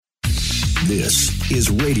This is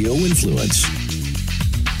Radio Influence.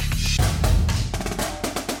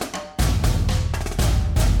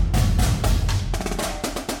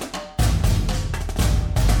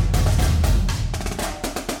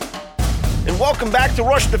 Welcome back to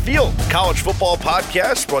Rush the Field, college football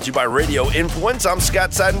podcast brought to you by Radio Influence. I'm Scott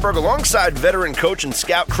Seidenberg alongside veteran coach and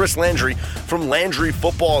scout Chris Landry from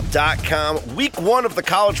LandryFootball.com. Week 1 of the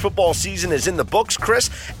college football season is in the books, Chris,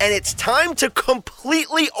 and it's time to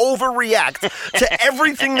completely overreact to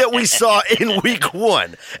everything that we saw in Week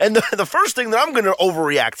 1. And the first thing that I'm going to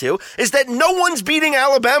overreact to is that no one's beating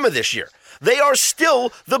Alabama this year. They are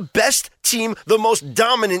still the best team, the most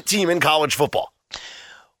dominant team in college football.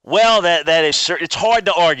 Well, that is it's hard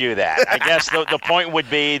to argue that. I guess the point would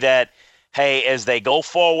be that, hey, as they go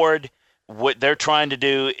forward, what they're trying to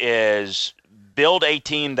do is build a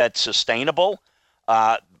team that's sustainable.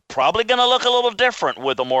 Probably going to look a little different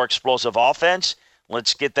with a more explosive offense.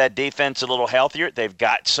 Let's get that defense a little healthier. They've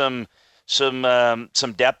got some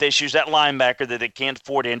depth issues at linebacker that they can't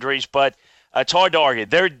afford injuries, but it's hard to argue.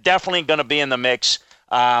 They're definitely going to be in the mix.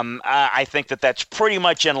 I think that's pretty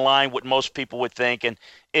much in line with most people would think, and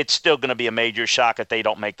it's still going to be a major shock if they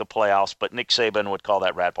don't make the playoffs, but Nick Saban would call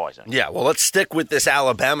that rat poison. Yeah, well, let's stick with this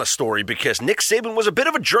Alabama story because Nick Saban was a bit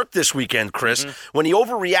of a jerk this weekend, Chris, when he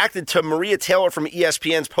overreacted to Maria Taylor from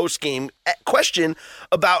ESPN's postgame question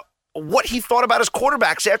about what he thought about his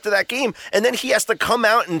quarterbacks after that game, and then he has to come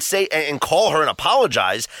out and say and call her and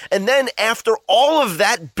apologize, and then after all of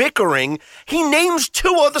that bickering, he names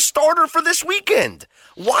Tua the starter for this weekend.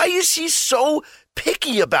 Why is he so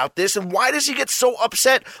picky about this, and why does he get so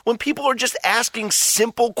upset when people are just asking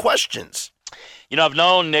simple questions? You know, I've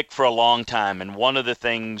known Nick for a long time, and one of the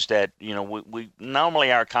things that, you know, we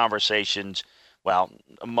normally our conversations, well,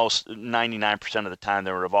 most 99% of the time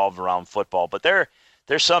they revolve around football, but there's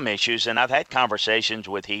some issues, and I've had conversations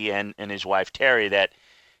with he and his wife Terry that,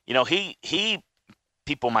 you know, he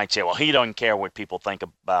people might say, well, he doesn't care what people think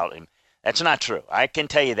about him. That's not true. I can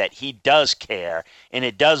tell you that he does care, and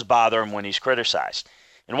it does bother him when he's criticized.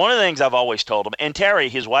 And one of the things I've always told him, and Terry,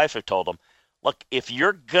 his wife, have told him, look, if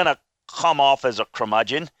you're going to come off as a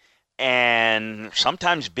curmudgeon and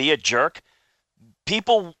sometimes be a jerk,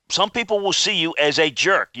 some people will see you as a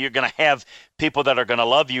jerk. You're going to have people that are going to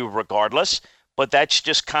love you regardless, but that's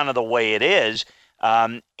just kind of the way it is.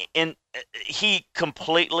 And he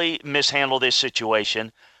completely mishandled this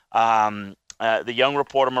situation. The young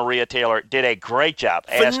reporter, Maria Taylor, did a great job.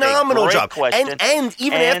 Phenomenal job. Question. And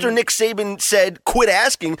even after Nick Saban said, quit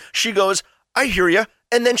asking, she goes, I hear you.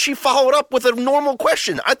 And then she followed up with a normal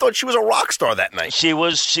question. I thought she was a rock star that night. She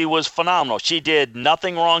was phenomenal. She did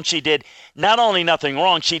nothing wrong. She did not only nothing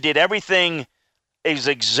wrong, she did everything as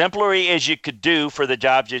exemplary as you could do for the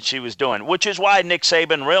job that she was doing, which is why Nick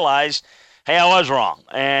Saban realized, hey, I was wrong.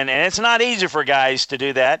 And it's not easy for guys to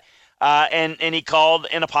do that. And he called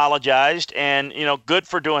and apologized, and, you know, good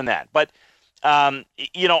for doing that. But,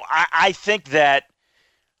 you know, I think that,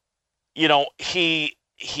 you know, he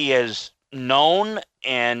has known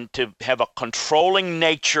and to have a controlling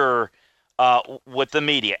nature with the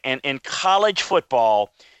media. And in college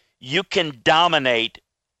football, you can dominate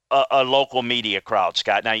a local media crowd,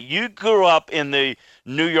 Scott. Now, you grew up in the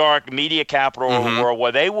New York media capital of the world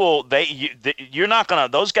where you're not going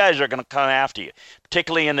to, those guys are going to come after you,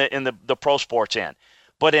 particularly in the pro sports end.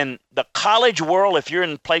 But in the college world, if you're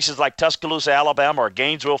in places like Tuscaloosa, Alabama, or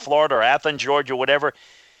Gainesville, Florida, or Athens, Georgia, whatever,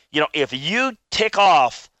 you know, if you tick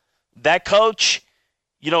off that coach,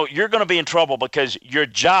 you know, you're going to be in trouble because your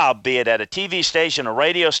job, be it at a TV station, a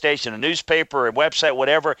radio station, a newspaper, a website,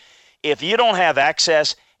 whatever, if you don't have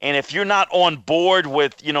access and if you're not on board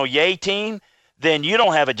with, you know, Yay Team, then you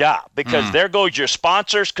don't have a job because there goes your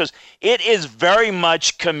sponsors, because it is very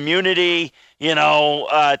much community, you know,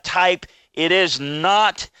 type. It's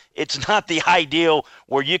not the ideal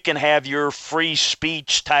where you can have your free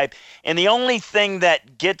speech type. And the only thing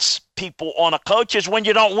that gets people on a coach is when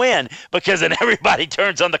you don't win, because then everybody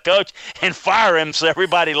turns on the coach and fire him. So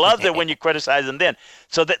everybody loves it when you criticize him then.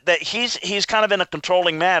 So that he's kind of in a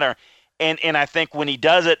controlling manner. And I think when he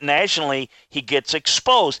does it nationally, he gets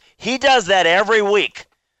exposed. He does that every week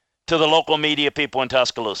to the local media people in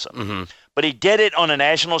Tuscaloosa. But he did it on a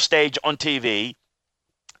national stage on TV,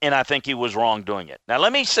 and I think he was wrong doing it. Now,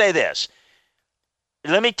 let me say this.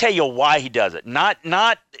 Let me tell you why he does it. Not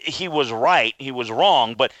he was right, he was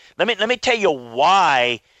wrong, but let me tell you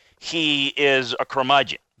why he is a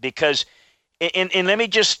curmudgeon. Because, and let me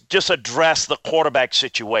just address the quarterback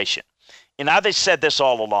situation. And I've said this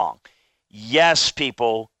all along. Yes,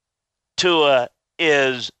 people, Tua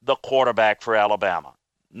is the quarterback for Alabama,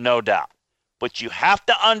 no doubt. But you have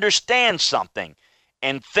to understand something,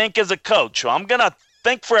 and think as a coach. So I'm going to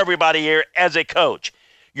think for everybody here as a coach.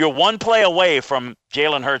 You're one play away from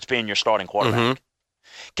Jalen Hurts being your starting quarterback.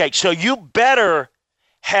 Okay, so you better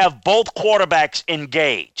have both quarterbacks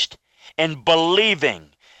engaged and believing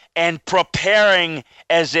and preparing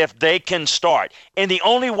as if they can start. And the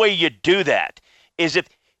only way you do that is if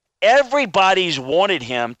everybody's wanted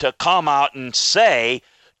him to come out and say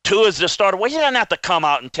Tua's the starter. Well, he doesn't have to come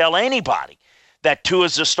out and tell anybody that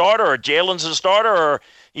Tua's the starter or Jalen's the starter or,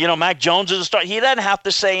 Mac Jones is the starter. He doesn't have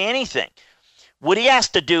to say anything. What he has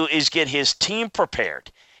to do is get his team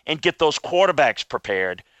prepared and get those quarterbacks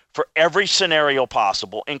prepared for every scenario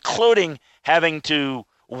possible, including having to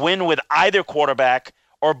win with either quarterback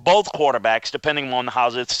or both quarterbacks, depending on how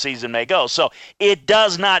the season may go. So it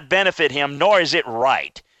does not benefit him, nor is it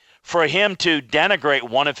right for him to denigrate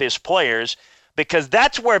one of his players, because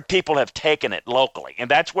that's where people have taken it locally, and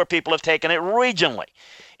that's where people have taken it regionally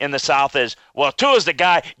in the South is, well, Tua's the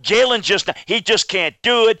guy. Jalen he just can't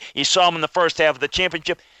do it. You saw him in the first half of the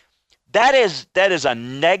championship. That is a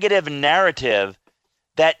negative narrative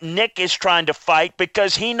that Nick is trying to fight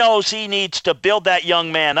because he knows he needs to build that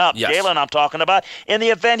young man up. Yes. Jalen, I'm talking about, in the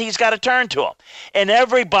event he's got to turn to him. And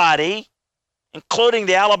everybody, including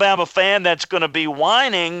the Alabama fan that's going to be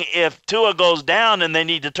whining if Tua goes down and they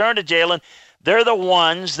need to turn to Jalen, they're the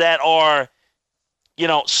ones that are,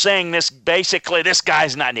 saying this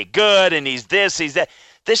guy's not any good and he's this, he's that.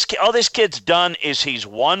 All this kid's done is he's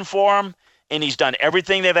won for him and he's done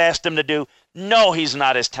everything they've asked him to do. No, he's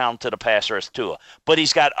not as talented a passer as Tua, but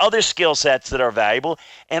he's got other skill sets that are valuable,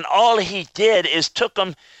 and all he did is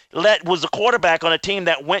was the quarterback on a team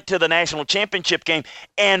that went to the national championship game,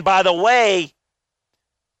 and by the way,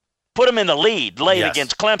 put him in the lead late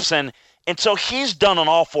against Clemson, and so he's done an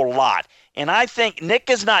awful lot. And I think Nick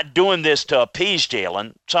is not doing this to appease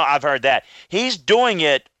Jalen, so I've heard that. He's doing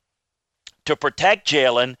it to protect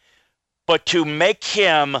Jalen, but to make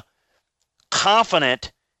him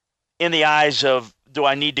confident in the eyes of, do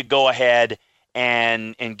I need to go ahead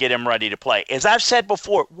and get him ready to play? As I've said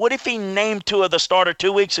before, what if he named Tua the starter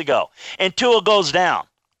 2 weeks ago and Tua goes down?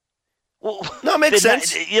 Well, no, it makes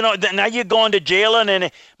sense. Now you're going to Jalen, and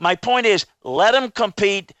my point is let him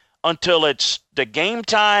compete until it's the game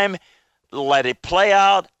time. Let it play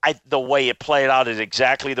out. The way it played out is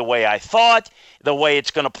exactly the way I thought. The way it's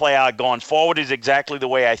going to play out going forward is exactly the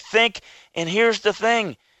way I think. And here's the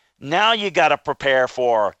thing. Now you got to prepare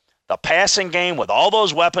for the passing game with all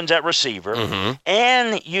those weapons at receiver,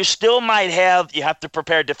 and you still you have to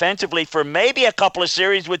prepare defensively for maybe a couple of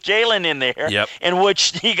series with Jalen in there, in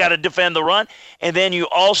which you got to defend the run, and then you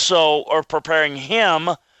also are preparing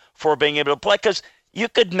him for being able to play, because you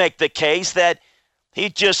could make the case that he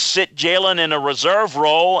just sit Jalen in a reserve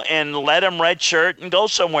role and let him redshirt and go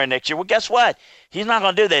somewhere next year. Well, guess what? He's not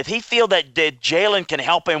going to do that. If he feels that Jalen can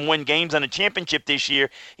help him win games in a championship this year,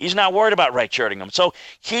 he's not worried about redshirting him. So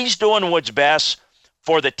he's doing what's best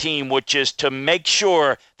for the team, which is to make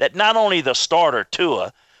sure that not only the starter,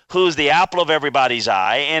 Tua, who's the apple of everybody's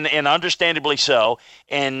eye, and understandably so,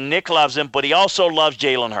 and Nick loves him, but he also loves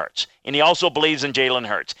Jalen Hurts, and he also believes in Jalen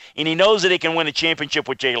Hurts, and he knows that he can win a championship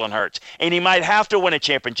with Jalen Hurts, and he might have to win a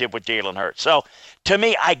championship with Jalen Hurts. So to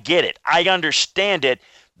me, I get it. I understand it,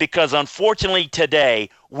 because unfortunately today,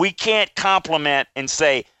 we can't compliment and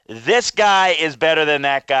say, this guy is better than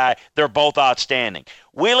that guy. They're both outstanding.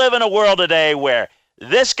 We live in a world today where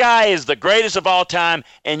this guy is the greatest of all time,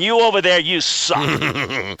 and you over there, you suck.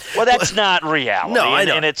 Well, that's not reality. No, I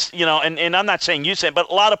know. And it's, and I'm not saying you said, but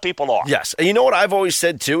a lot of people are. Yes. And you know what I've always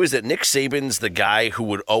said, too, is that Nick Saban's the guy who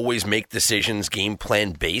would always make decisions game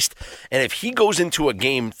plan based. And if he goes into a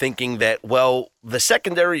game thinking that, well, the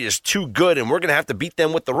secondary is too good and we're going to have to beat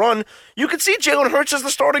them with the run, you could see Jalen Hurts as the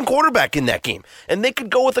starting quarterback in that game. And they could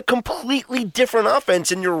go with a completely different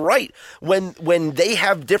offense. And you're right. When they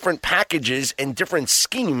have different packages and different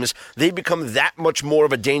schemes, they become that much more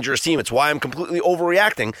of a dangerous team. It's why I'm completely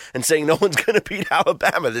overreacting and saying no one's going to beat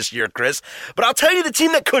Alabama this year, Chris. But I'll tell you the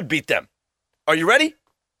team that could beat them. Are you ready?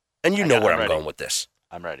 And you know where I'm going with this.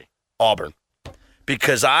 I'm ready. Auburn.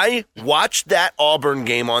 Because I watched that Auburn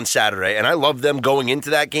game on Saturday, and I love them going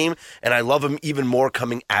into that game, and I love them even more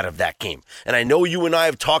coming out of that game. And I know you and I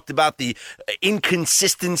have talked about the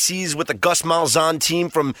inconsistencies with the Gus Malzahn team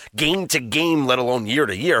from game to game, let alone year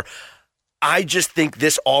to year. I just think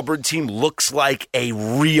this Auburn team looks like a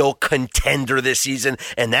real contender this season,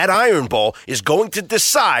 and that Iron Bowl is going to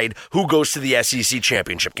decide who goes to the SEC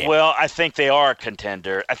championship game. Well, I think they are a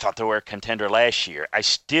contender. I thought they were a contender last year. I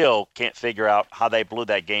still can't figure out how they blew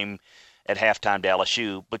that game at halftime to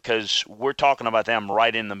LSU, because we're talking about them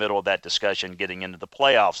right in the middle of that discussion getting into the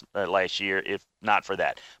playoffs last year, if not for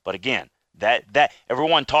that. But again, That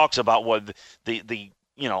everyone talks about what the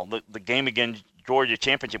game against Georgia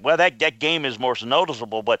championship. Well, that game is more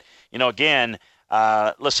noticeable, but again,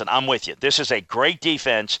 listen, I'm with you. This is a great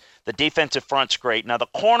defense. The defensive front's great. Now the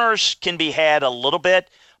corners can be had a little bit,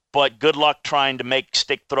 but good luck trying to make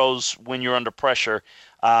stick throws when you're under pressure.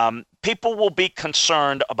 People will be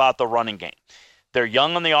concerned about the running game. They're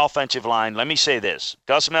young on the offensive line. Let me say this.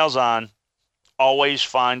 Gus Malzahn always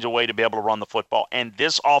finds a way to be able to run the football, and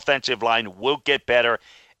this offensive line will get better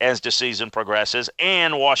as the season progresses,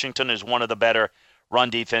 and Washington is one of the better run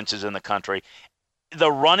defenses in the country.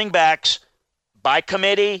 The running backs by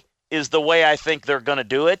committee is the way I think they're going to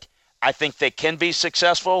do it. I think they can be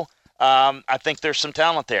successful. I think there's some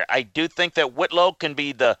talent there. I do think that Whitlow can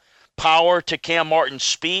be the power to Cam Martin's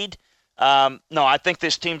speed. No, I think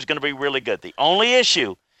this team's going to be really good. The only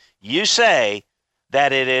issue, you say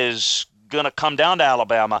that it is going to come down to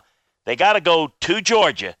Alabama. They got to go to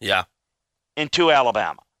Georgia and to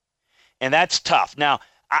Alabama. And that's tough. Now,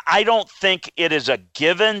 I don't think it is a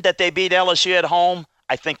given that they beat LSU at home.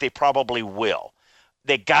 I think they probably will.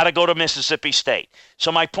 They got to go to Mississippi State.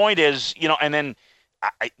 So my point is, and then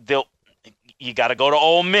you got to go to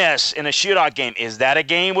Ole Miss in a shootout game. Is that a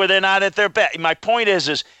game where they're not at their best? My point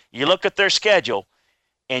is you look at their schedule,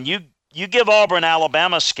 and you give Auburn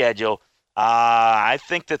Alabama's schedule. I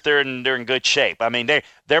think that they're in good shape. I mean,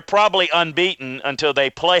 they're probably unbeaten until they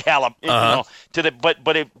play Alabama.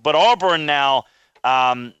 But Auburn now,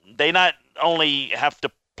 they not only have to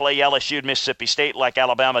play LSU and Mississippi State like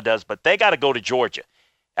Alabama does, but they got to go to Georgia.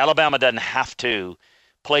 Alabama doesn't have to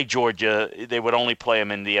play Georgia. They would only play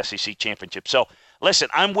them in the SEC championship. So, listen,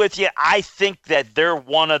 I'm with you. I think that they're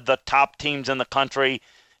one of the top teams in the country.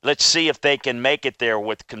 Let's see if they can make it there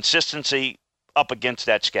with consistency up against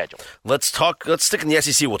that schedule. Let's stick in the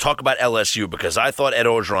SEC. We'll talk about LSU because I thought Ed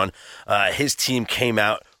Orgeron, his team came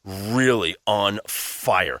out really on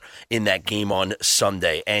fire in that game on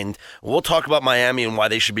Sunday. And we'll talk about Miami and why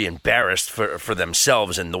they should be embarrassed for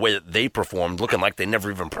themselves and the way that they performed, looking like they never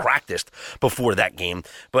even practiced before that game.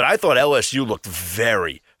 But I thought LSU looked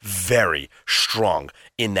very, very strong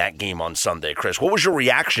in that game on Sunday. Chris, what was your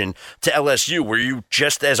reaction to LSU? Were you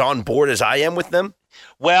just as on board as I am with them?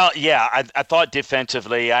 Well, yeah, I thought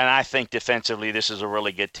defensively, and I think defensively this is a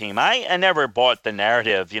really good team. I never bought the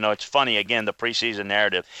narrative. It's funny, again, the preseason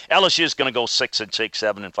narrative. LSU is going to go 6-6,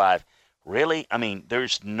 7-5. Really? I mean,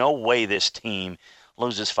 there's no way this team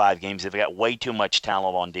loses 5 games. They've got way too much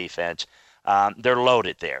talent on defense. They're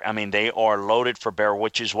loaded there. I mean, they are loaded for bear,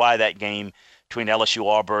 which is why that game between LSU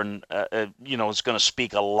Auburn, is going to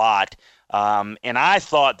speak a lot. And I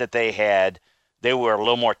thought that they were a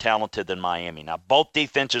little more talented than Miami. Now, both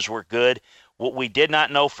defenses were good. What we did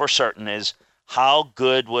not know for certain is how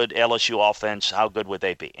good would LSU offense, how good would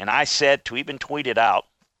they be? And I said, to even tweet it out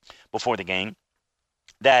before the game,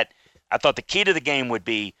 that I thought the key to the game would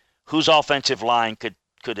be whose offensive line could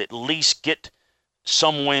at least get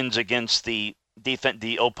some wins against the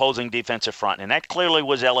opposing defensive front. And that clearly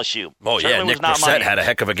was LSU. Oh, yeah, Nick Brissett had a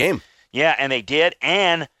heck of a game. Yeah, and they did.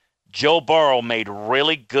 And Joe Burrow made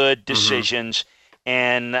really good decisions,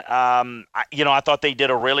 and I thought they did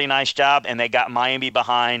a really nice job, and they got Miami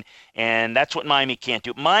behind, and that's what Miami can't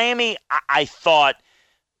do. Miami, I thought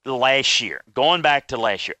last year, going back to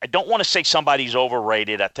last year, I don't want to say somebody's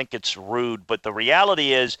overrated. I think it's rude, but the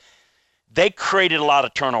reality is they created a lot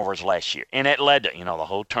of turnovers last year, and it led to the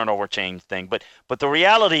whole turnover chain thing. But the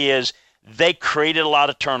reality is they created a lot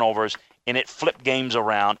of turnovers, and it flipped games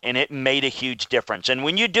around, and it made a huge difference. And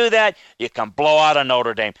when you do that, you can blow out a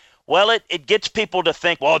Notre Dame. Well, it gets people to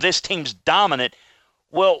think, well, this team's dominant.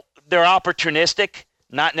 Well, they're opportunistic,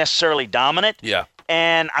 not necessarily dominant. Yeah.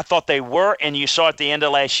 And I thought they were, and you saw at the end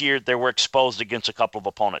of last year, they were exposed against a couple of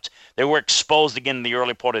opponents. They were exposed again in the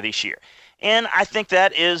early part of this year. And I think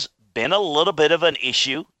that has been a little bit of an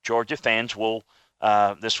issue. Georgia fans will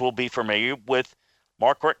be familiar with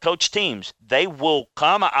Mark Richt coach teams. They will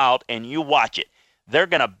come out and you watch it. They're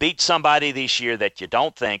going to beat somebody this year that you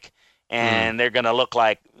don't think, and they're going to look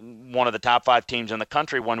like one of the top 5 teams in the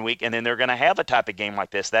country one week, and then they're going to have a type of game like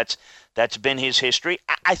this. That's been his history.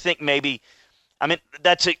 I think it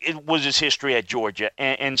was his history at Georgia,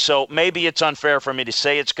 and so maybe it's unfair for me to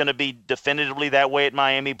say it's going to be definitively that way at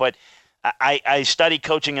Miami, but I study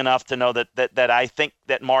coaching enough to know that I think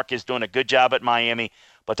that Mark is doing a good job at Miami.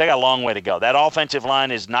 But they got a long way to go. That offensive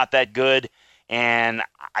line is not that good, and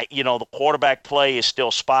the quarterback play is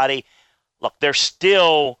still spotty. Look, they're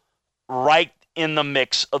still right in the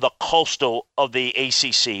mix of the coastal of the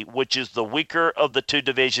ACC, which is the weaker of the 2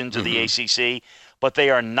 divisions of the ACC, but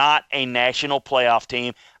they are not a national playoff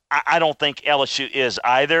team. I don't think LSU is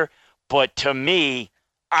either, but to me,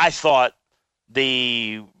 I thought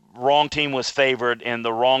the wrong team was favored and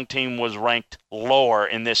the wrong team was ranked lower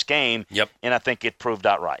in this game. Yep. And I think it proved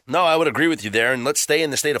out right. No, I would agree with you there. And let's stay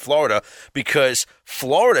in the state of Florida because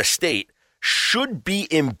Florida State should be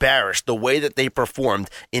embarrassed the way that they performed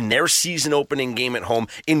in their season opening game at home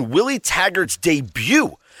in Willie Taggart's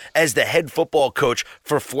debut as the head football coach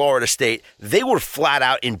for Florida State. They were flat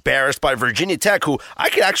out embarrassed by Virginia Tech, who I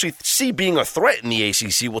could actually see being a threat in the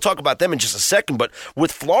ACC. We'll talk about them in just a second, but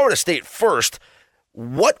with Florida State first,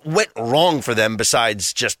 what went wrong for them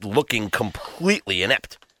besides just looking completely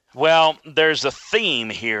inept? Well, there's a theme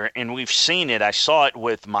here, and we've seen it. I saw it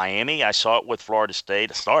with Miami. I saw it with Florida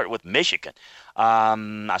State. I saw it with Michigan.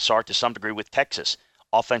 I saw it to some degree with Texas.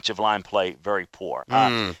 Offensive line play very poor.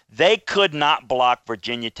 They could not block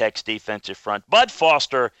Virginia Tech's defensive front. Bud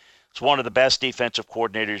Foster is one of the best defensive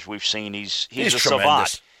coordinators we've seen. He's a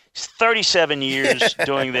savant. He's 37 years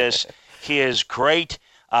doing this. He is great.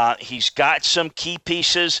 He's got some key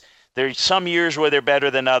pieces. There's some years where they're better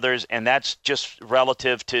than others, and that's just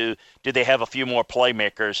relative to do they have a few more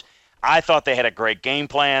playmakers. I thought they had a great game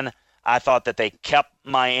plan. I thought that they kept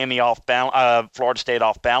Miami off balance, Florida State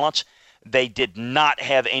off balance. They did not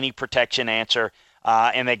have any protection answer,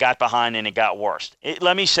 and they got behind, and it got worse.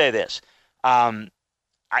 Let me say this.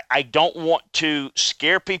 I don't want to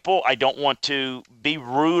scare people. I don't want to be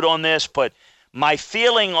rude on this, but my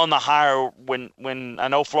feeling on the hire when I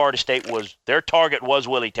know Florida State their target was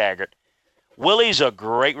Willie Taggart. Willie's a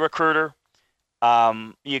great recruiter.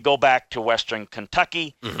 You go back to Western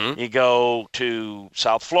Kentucky. You go to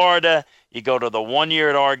South Florida. You go to the 1 year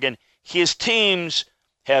at Oregon. His teams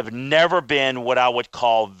have never been what I would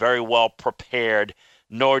call very well prepared,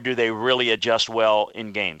 nor do they really adjust well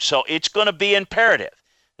in games. So it's going to be imperative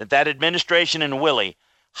that administration and Willie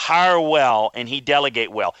hire well and he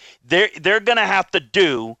delegate well. They're going to have to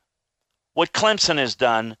do what Clemson has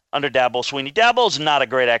done under Dabo Swinney. Dabo's not a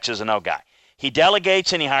great X's and O guy. He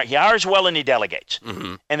delegates and he hires well and he delegates.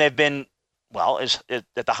 And they've been, at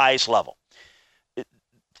the highest level.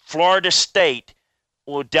 Florida State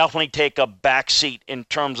will definitely take a backseat in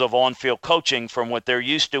terms of on-field coaching from what they're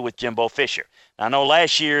used to with Jimbo Fisher. I know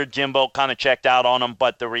last year Jimbo kind of checked out on them,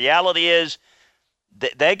 but the reality is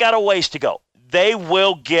they got a ways to go. They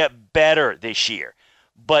will get better this year,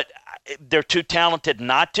 but they're too talented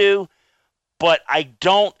not to. But I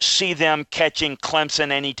don't see them catching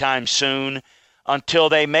Clemson anytime soon until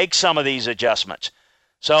they make some of these adjustments.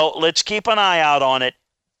 So let's keep an eye out on it.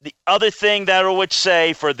 The other thing that I would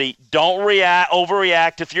say for the don't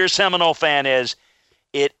overreact if you're a Seminole fan is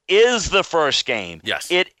it is the first game. Yes.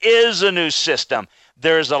 It is a new system.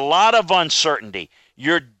 There's a lot of uncertainty.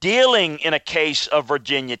 You're dealing in a case of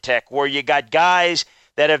Virginia Tech where you got guys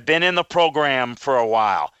that have been in the program for a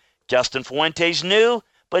while. Justin Fuente's new,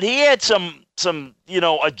 but he had some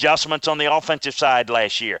adjustments on the offensive side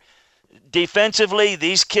last year. Defensively,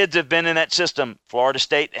 these kids have been in that system. Florida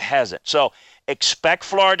State hasn't. So expect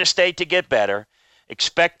Florida State to get better.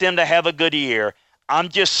 Expect them to have a good year. I'm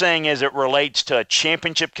just saying as it relates to a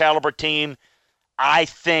championship caliber team, I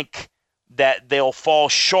think that they'll fall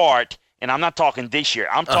short. And I'm not talking this year.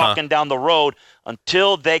 I'm talking down the road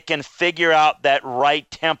until they can figure out that right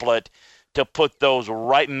template to put those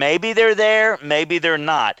right. Maybe they're there, maybe they're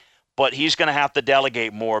not. But he's going to have to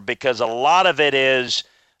delegate more because a lot of it is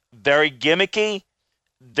very gimmicky,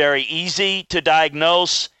 very easy to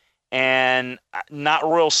diagnose, and not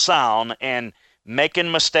real sound. And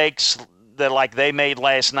making mistakes that like they made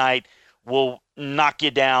last night will knock you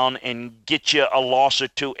down and get you a loss or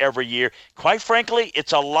two every year. Quite frankly,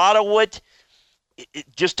 it's a lot of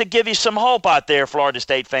just to give you some hope out there, Florida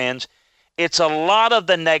State fans, it's a lot of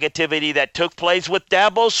the negativity that took place with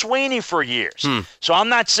Dabo Swinney for years. So I'm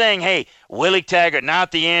not saying, hey, Willie Taggart,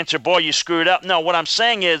 not the answer, boy, you screwed up. No, what I'm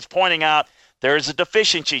saying is pointing out there is a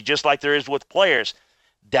deficiency, just like there is with players.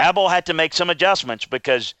 Dabo had to make some adjustments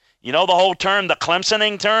because the whole term, the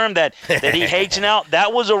Clemsoning term that he hates now,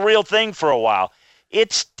 that was a real thing for a while.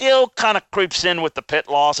 It still kind of creeps in with the Pitt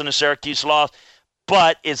loss and the Syracuse loss,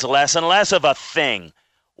 but it's less and less of a thing.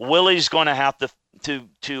 Willie's going to have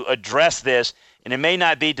to address this, and it may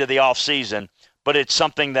not be to the offseason, but it's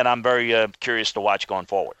something that I'm very curious to watch going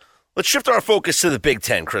forward. Let's shift our focus to the Big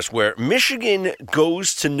Ten, Chris, where Michigan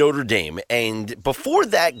goes to Notre Dame. And before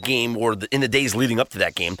that game, or in the days leading up to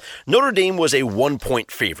that game, Notre Dame was a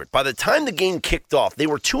 1-point favorite. By the time the game kicked off, they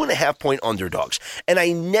were 2.5-point underdogs. And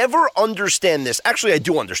I never understand this. Actually, I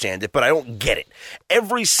do understand it, but I don't get it.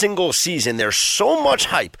 Every single season, there's so much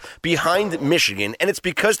hype behind Michigan, and it's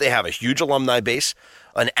because they have a huge alumni base,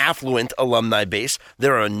 an affluent alumni base.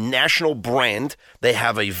 They're a national brand. They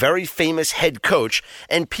have a very famous head coach,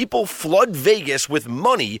 and people flood Vegas with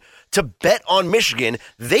money to bet on Michigan.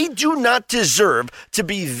 They do not deserve to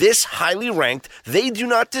be this highly ranked. They do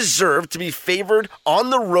not deserve to be favored on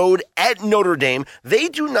the road at Notre Dame. They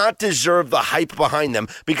do not deserve the hype behind them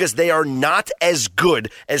because they are not as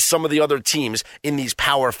good as some of the other teams in these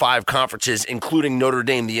Power 5 conferences, including Notre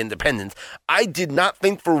Dame, the independent. I did not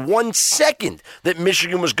think for 1 second that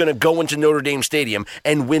Michigan was going to go into Notre Dame Stadium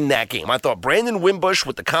and win that game. I thought Brandon Wimbush,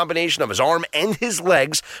 with the combination of his arm and his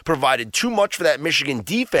legs, provided too much for that Michigan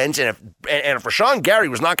defense, and if Rashawn Gary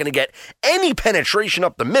was not going to get any penetration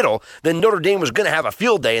up the middle, then Notre Dame was going to have a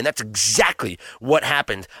field day, and that's exactly what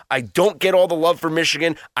happened. I don't get all the love for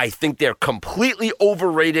Michigan. I think they're completely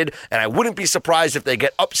overrated, and I wouldn't be surprised if they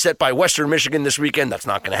get upset by Western Michigan this weekend. That's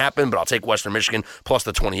not going to happen, but I'll take Western Michigan plus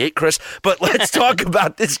the 28, Chris. But let's talk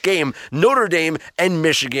about this game, Notre Dame and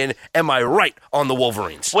Michigan. Am I right on the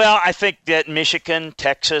Wolverines? Well, I think that Michigan,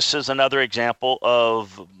 Texas is another example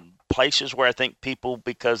of places where I think people,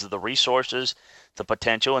 because of the resources, the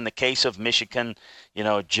potential. In the case of Michigan,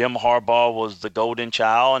 Jim Harbaugh was the golden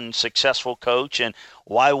child and successful coach, and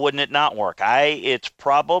why wouldn't it not work? It's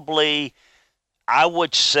probably, I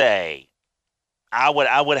would say, I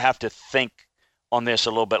would have to think on this a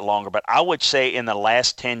little bit longer, but I would say in the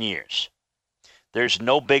last 10 years, there's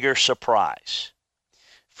no bigger surprise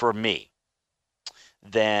for me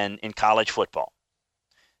than in college football,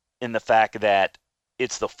 in the fact that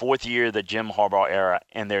it's the fourth year of the Jim Harbaugh era,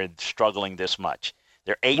 and they're struggling this much.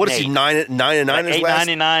 They're 8-8. What is he, 9-9 his last?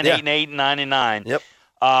 8-9, Yeah. 8-8, 9-9.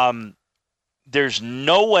 Yep. There's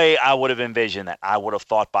no way I would have envisioned that. I would have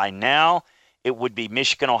thought by now it would be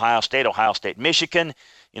Michigan, Ohio State, Michigan.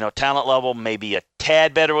 Talent level maybe a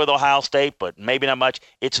tad better with Ohio State, but maybe not much.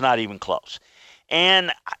 It's not even close.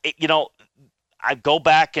 And, I go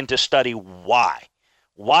back and to study why.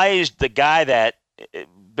 Why is the guy that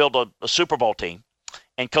built a Super Bowl team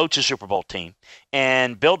and coached a Super Bowl team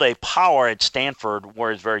and built a power at Stanford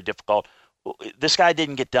where it's very difficult, this guy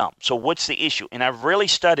didn't get dumped. So what's the issue? And I've really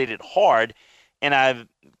studied it hard, and I've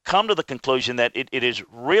come to the conclusion that it is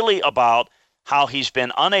really about how he's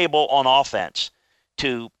been unable on offense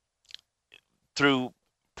to, through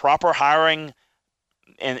proper hiring,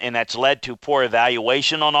 and that's led to poor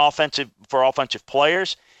evaluation on offensive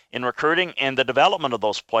players in recruiting and the development of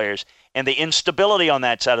those players. And the instability on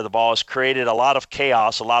that side of the ball has created a lot of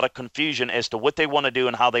chaos, a lot of confusion as to what they want to do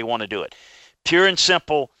and how they want to do it. Pure and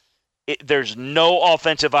simple, there's no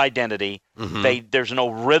offensive identity. Mm-hmm. There's no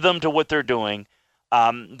rhythm to what they're doing.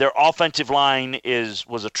 Their offensive line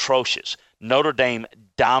was atrocious. Notre Dame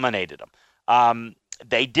dominated them.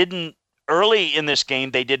 They didn't, early in this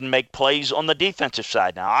game, they didn't make plays on the defensive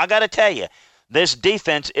side. Now, I got to tell you, this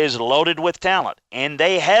defense is loaded with talent, and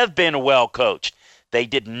they have been well coached. They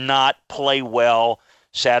did not play well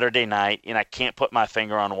Saturday night, and I can't put my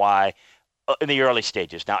finger on why in the early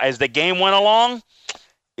stages. Now, as the game went along,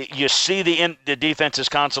 you see the defense is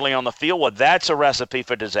constantly on the field. Well, that's a recipe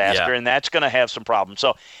for disaster, and that's going to have some problems.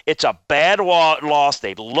 So it's a bad loss.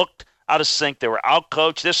 They looked out of sync. They were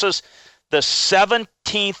outcoached. This is the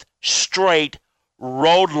 17th straight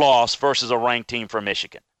road loss versus a ranked team for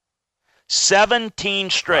Michigan. 17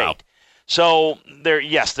 straight. Wow. So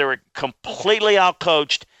they were completely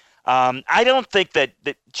outcoached. I don't think that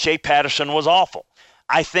Shea Patterson was awful.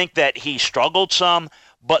 I think that he struggled some,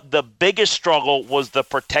 but the biggest struggle was the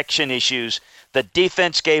protection issues. The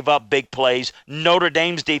defense gave up big plays. Notre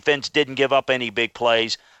Dame's defense didn't give up any big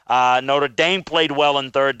plays. Notre Dame played well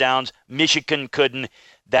in third downs. Michigan couldn't.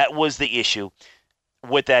 That was the issue.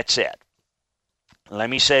 With that said, let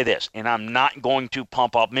me say this, and I'm not going to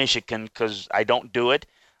pump up Michigan because I don't do it.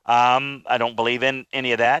 I don't believe in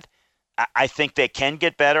any of that. I think they can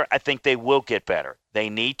get better. I think they will get better. They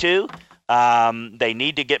need to. They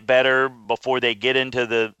need to get better before they get into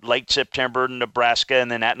the late September, Nebraska, and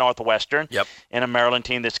then at Northwestern, and a Maryland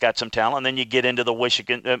team that's got some talent. And then you get into the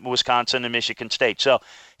Wisconsin and Michigan State. So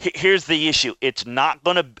here's the issue. It's not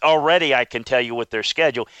going to – already I can tell you with their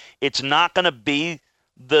schedule, it's not going to be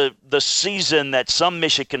the season that some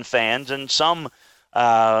Michigan fans and some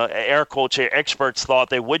air quotes here, experts thought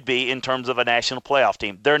they would be in terms of a national playoff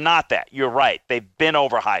team. They're not that. You're right. They've been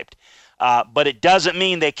overhyped. But it doesn't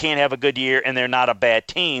mean they can't have a good year and they're not a bad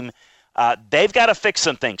team. They've got to fix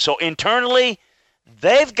some things. So internally,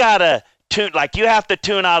 they've got to tune, like you have to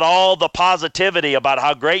tune out all the positivity about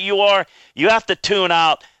how great you are. You have to tune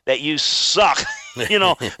out that you suck,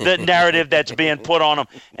 the narrative that's being put on them.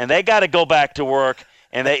 And they got to go back to work,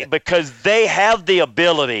 because they have the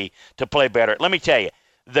ability to play better. Let me tell you,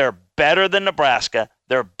 they're better than Nebraska.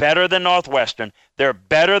 They're better than Northwestern. They're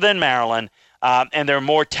better than Maryland. And they're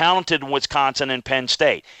more talented than Wisconsin and Penn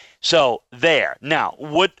State. So there. Now,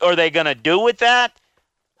 what are they going to do with that?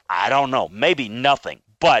 I don't know, maybe nothing.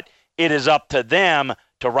 But it is up to them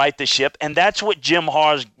to right the ship, and that's what Jim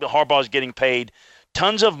Harbaugh's getting paid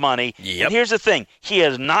tons of money. Yep. And here's the thing. He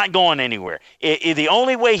is not going anywhere. The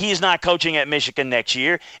only way he's not coaching at Michigan next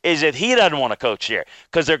year is if he doesn't want to coach there,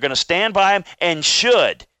 because they're going to stand by him and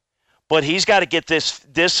should. But he's got to get this.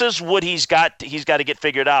 This is what he's got to get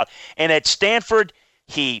figured out. And at Stanford,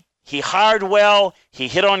 he hired well. He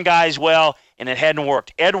hit on guys well, and it hadn't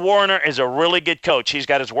worked. Ed Warner is a really good coach. He's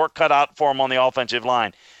got his work cut out for him on the offensive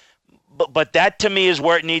line. But that, to me, is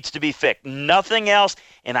where it needs to be fixed. Nothing else,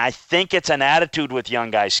 and I think it's an attitude with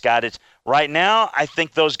young guys, Scott. It's right now, I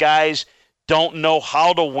think those guys don't know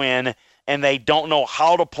how to win, and they don't know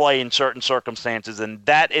how to play in certain circumstances, and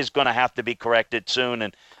that is going to have to be corrected soon,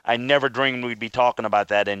 and I never dreamed we'd be talking about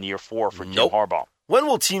that in year 4 for Jim Harbaugh. When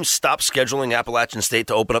will teams stop scheduling Appalachian State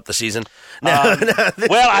to open up the season? Well,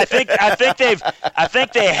 I think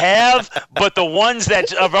they have, but the ones that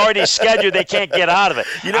have already scheduled, they can't get out of it.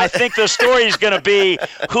 I think the story is going to be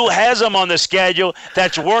who has them on the schedule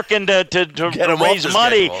that's working to raise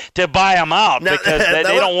money to buy them out, because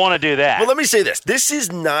they don't want to do that. Well, let me say this. This is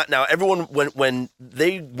not – now, everyone, when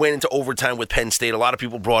they went into overtime with Penn State, a lot of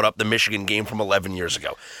people brought up the Michigan game from 11 years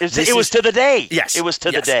ago. It was to the day. Yes. It was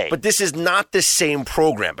to the day. But this is not the same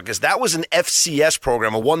program, because that was an FCS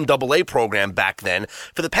program, a 1AA program back then.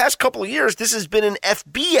 For the past couple of years, this has been an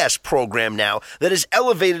FBS program now that is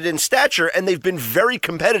elevated in stature, and they've been very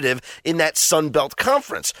competitive in that Sun Belt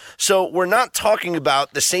Conference. So we're not talking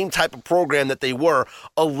about the same type of program that they were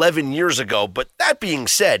 11 years ago. But that being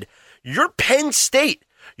said, you're Penn State.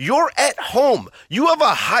 You're at home. You have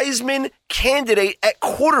a Heisman candidate at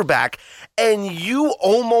quarterback, and you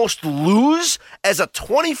almost lose as a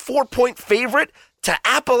 24-point favorite to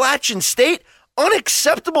Appalachian State?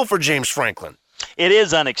 Unacceptable for James Franklin. It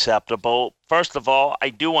is unacceptable. First of all, I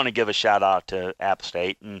do want to give a shout-out to App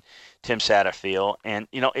State and Tim Satterfield. And,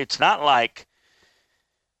 it's not like,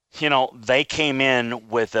 they came in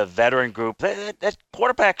with a veteran group. That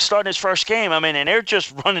quarterback starting his first game, and they're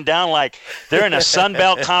just running down like they're in a Sun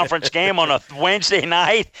Belt Conference game on a Wednesday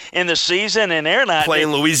night in the season, and they're not.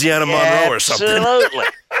 Playing Louisiana Monroe or something. Absolutely.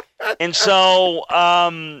 And so,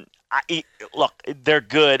 look, they're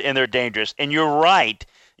good and they're dangerous. And you're right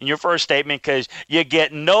in your first statement, because you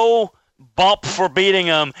get no bump for beating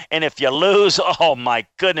them, and if you lose, oh my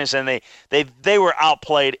goodness, and they were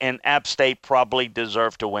outplayed, and App State probably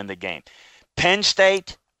deserved to win the game. Penn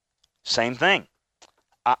State, same thing.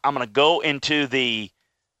 I'm going to go into the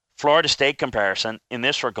Florida State comparison in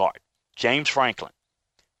this regard. James Franklin,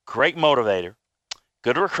 great motivator,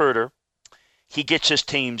 good recruiter. He gets his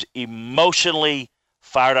teams emotionally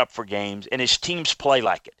fired up for games, and his teams play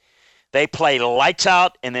like it. They play lights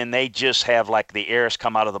out, and then they just have like the airs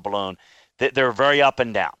come out of the balloon. They're very up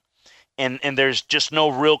and down, and there's just no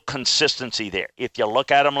real consistency there. If you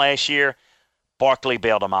look at them last year, Barkley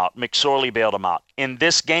bailed them out. McSorley bailed them out. In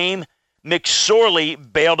this game, McSorley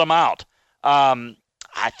bailed them out.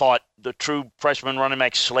 I thought the true freshman running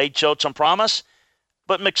back Slade showed some promise,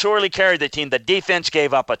 but McSorley carried the team. The defense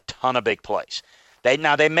gave up a ton of big plays. They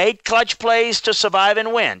made clutch plays to survive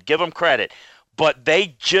and win. Give them credit. But they're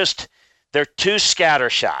too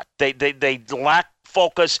scattershot. They lack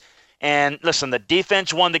focus. And listen, the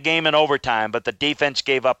defense won the game in overtime, but the defense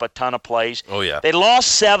gave up a ton of plays. Oh, yeah. They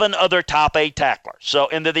lost 7 of their top 8 tacklers. So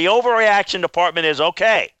into the overreaction department is,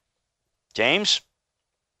 okay, James,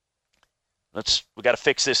 we got to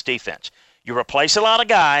fix this defense. You replace a lot of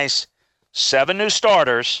guys, 7 new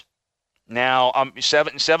starters. Now,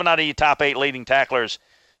 7 out of your top 8 leading tacklers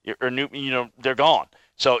are new. They're gone.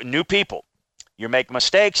 So new people. You make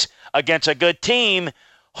mistakes against a good team.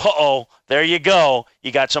 There you go.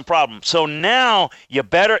 You got some problems. So now you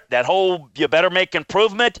better make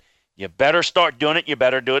improvement. You better start doing it. You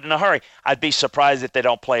better do it in a hurry. I'd be surprised if they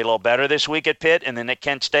don't play a little better this week at Pitt and then at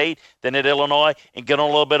Kent State, then at Illinois, and get on a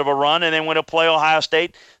little bit of a run. And then when they play Ohio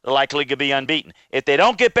State, they're likely to be unbeaten. If they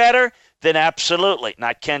don't get better, then absolutely.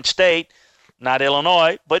 Not Kent State, not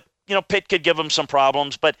Illinois, but, Pitt could give them some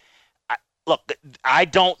problems. But, look, I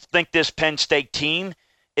don't think this Penn State team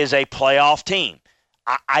is a playoff team.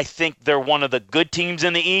 I think they're one of the good teams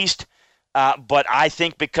in the East, but I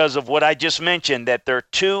think because of what I just mentioned, that they're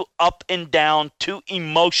too up and down, too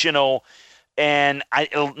emotional, and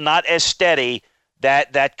not as steady,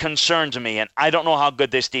 that concerns me, and I don't know how good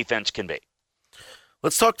this defense can be.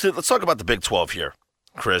 Let's talk about the Big 12 here,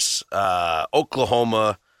 Chris.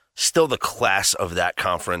 Oklahoma, still the class of that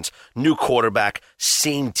conference. New quarterback,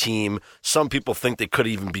 same team. Some people think they could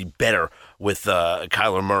even be better with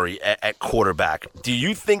Kyler Murray at quarterback. Do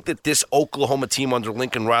you think that this Oklahoma team under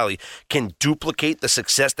Lincoln Riley can duplicate the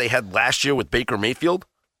success they had last year with Baker Mayfield?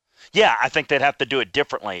 yeah, I think they'd have to do it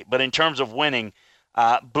differently. But in terms of winning,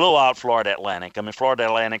 blew out Florida Atlantic. I mean, Florida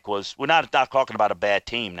Atlantic we're not talking about a bad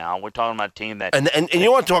team now. We're talking about a team that. And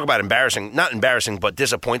you want to talk about not embarrassing, but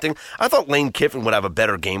disappointing? I thought Lane Kiffin would have a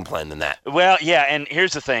better game plan than that. Well, yeah, and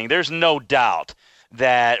here's the thing. There's no doubt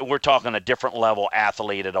that we're talking a different level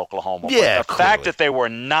athlete at Oklahoma. Yeah, but the fact that they were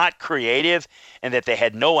not creative and that they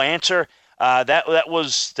had no answer, that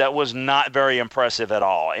was not very impressive at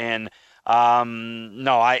all. And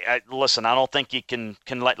no, I listen. I don't think you can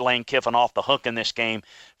let Lane Kiffin off the hook in this game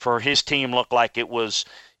for his team look like it was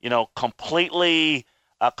completely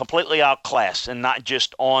outclassed, and not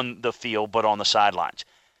just on the field but on the sidelines.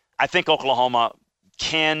 I think Oklahoma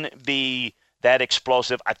can be that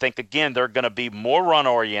explosive. I think, again, they're going to be more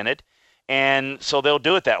run-oriented, and so they'll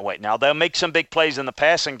do it that way. Now, they'll make some big plays in the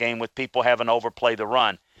passing game with people having overplay the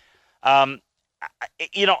run. The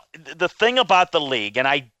thing about the league, and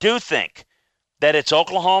I do think that it's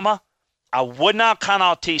Oklahoma, I would not count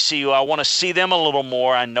out TCU. I want to see them a little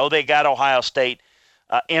more. I know they got Ohio State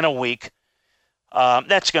in a week.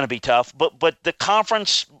 That's going to be tough. But the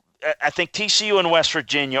conference, I think TCU and West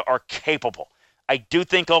Virginia are capable. I do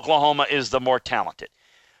think Oklahoma is the more talented.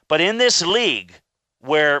 But in this league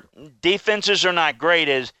where defenses are not great,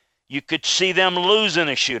 you could see them losing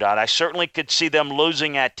a shootout. I certainly could see them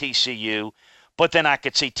losing at TCU, but then I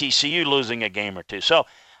could see TCU losing a game or two. So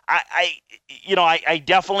I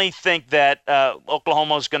definitely think that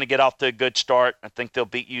Oklahoma is going to get off to a good start. I think they'll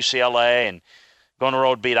beat UCLA and go on the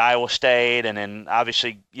road, beat Iowa State, and then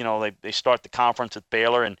obviously they start the conference with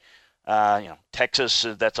Baylor and Texas.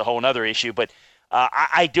 That's a whole other issue, but.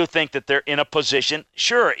 I do think that they're in a position,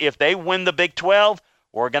 sure, if they win the Big 12,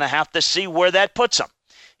 we're going to have to see where that puts them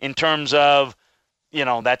in terms of,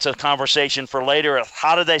 that's a conversation for later.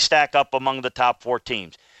 How do they stack up among the top 4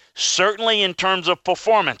 teams? Certainly in terms of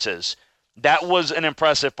performances, that was an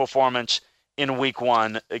impressive performance in Week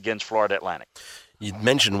 1 against Florida Atlantic. You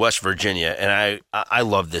mentioned West Virginia, and I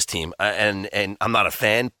love this team, and I'm not a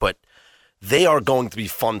fan, but they are going to be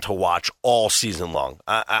fun to watch all season long.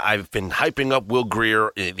 I've been hyping up Will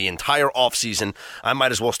Grier the entire offseason. I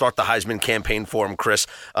might as well start the Heisman campaign for him, Chris.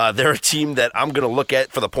 They're a team that I'm going to look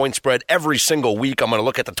at for the point spread every single week. I'm going to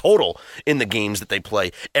look at the total in the games that they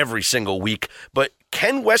play every single week. But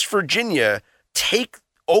can West Virginia take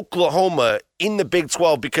Oklahoma in the Big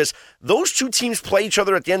 12? Because those two teams play each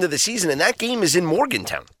other at the end of the season, and that game is in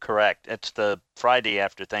Morgantown. Correct. It's the Friday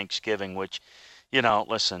after Thanksgiving, which –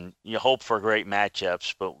 listen, you hope for great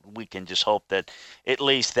matchups, but we can just hope that at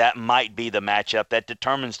least that might be the matchup that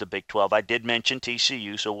determines the Big 12. I did mention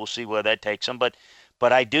TCU, so we'll see where that takes them. But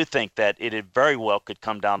I do think that it very well could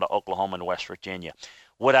come down to Oklahoma and West Virginia.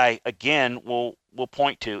 What I, again, will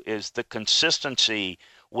point to is the consistency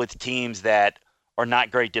with teams that are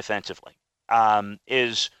not great defensively.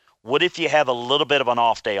 What if you have a little bit of an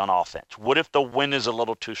off day on offense? What if the wind is a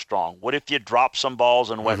little too strong? What if you drop some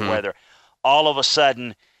balls in wet weather? All of a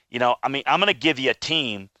sudden, I'm going to give you a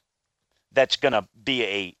team that's going to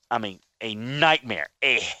be a nightmare,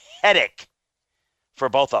 a headache for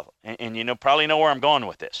both of them. And you probably know where I'm going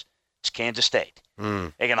with this. It's Kansas State.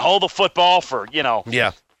 They can hold the football for,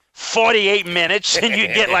 48 minutes, and you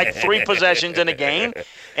get like 3 possessions in a game.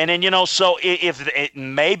 And then, so if it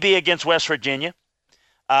may be against West Virginia,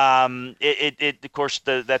 of course,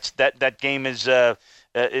 that game is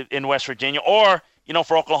in West Virginia. Or,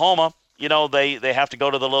 for Oklahoma, they have to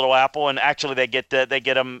go to the Little Apple, and actually they get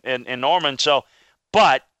them in Norman. So,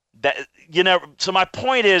 but that so my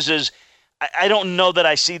point is I don't know that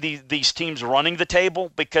I see these teams running the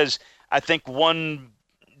table, because I think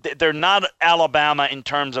they're not Alabama in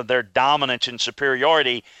terms of their dominance and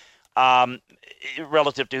superiority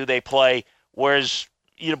relative to who they play. Whereas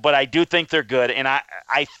but I do think they're good, and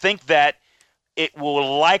I think that it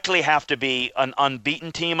will likely have to be an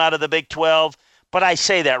unbeaten team out of the Big 12. But I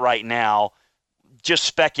say that right now, just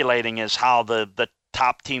speculating as how the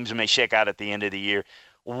top teams may shake out at the end of the year.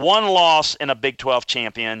 One loss in a Big 12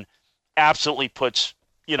 champion absolutely puts,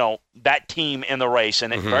 that team in the race,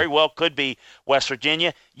 and it very well could be West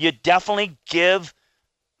Virginia. You definitely give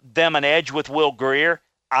them an edge with Will Grier.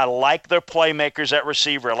 I like their playmakers at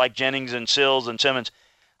receiver. I like Jennings and Sills and Simmons.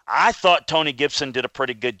 I thought Tony Gibson did a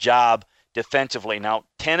pretty good job defensively. Now,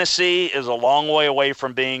 Tennessee is a long way away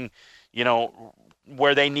from being,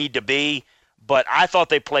 where they need to be, but I thought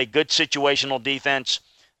they played good situational defense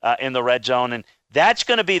in the red zone, and that's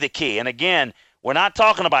going to be the key. And again, we're not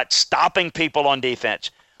talking about stopping people on defense,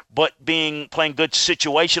 but playing good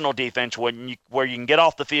situational defense where you can get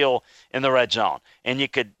off the field in the red zone, and you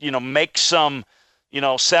could make some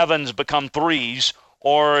sevens become threes,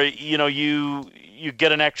 or you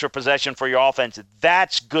get an extra possession for your offense.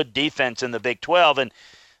 That's good defense in the Big 12, and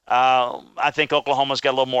I think Oklahoma's got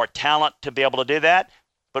a little more talent to be able to do that,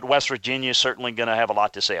 but West Virginia is certainly going to have a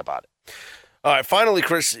lot to say about it. All right, finally,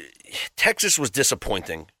 Chris, Texas was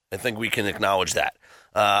disappointing. I think we can acknowledge that.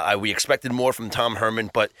 We expected more from Tom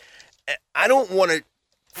Herman, but I don't want to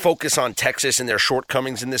focus on Texas and their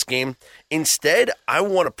shortcomings in this game. Instead, I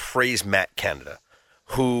want to praise Matt Canada,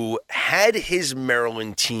 who had his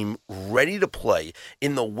Maryland team ready to play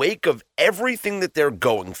in the wake of everything that they're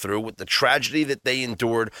going through, with the tragedy that they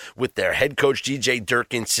endured, with their head coach, DJ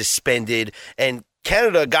Durkin, suspended, and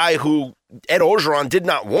Canada, a guy who Ed Orgeron did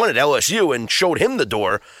not want at LSU and showed him the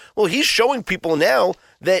door. Well, he's showing people now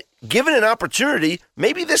that given an opportunity,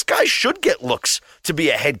 maybe this guy should get looks to be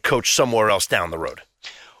a head coach somewhere else down the road.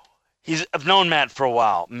 I've known Matt for a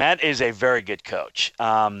while. Matt is a very good coach.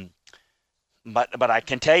 But I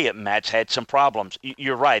can tell you, Matt's had some problems.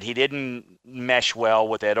 You're right. He didn't mesh well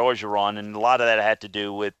with Ed Orgeron, and a lot of that had to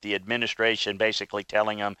do with the administration basically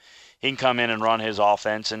telling him he can come in and run his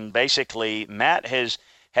offense. And basically, Matt has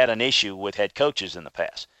had an issue with head coaches in the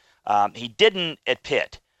past. He didn't at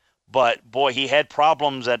Pitt, but, boy, he had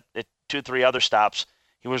problems at 2-3 other stops.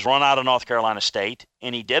 He was run out of North Carolina State,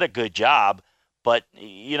 and he did a good job. But,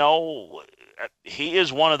 he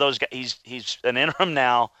is one of those guys. He's an interim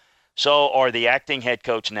now. Or the acting head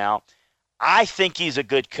coach now. I think he's a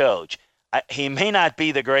good coach. He may not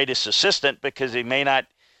be the greatest assistant because he may not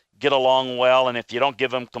get along well, and if you don't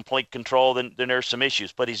give him complete control, then there's some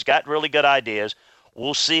issues. But he's got really good ideas.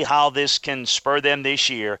 We'll see how this can spur them this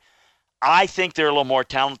year. I think they're a little more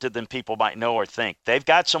talented than people might know or think. They've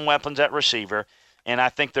got some weapons at receiver, and I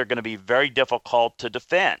think they're going to be very difficult to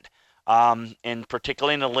defend, and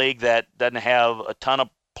particularly in a league that doesn't have a ton of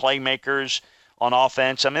playmakers on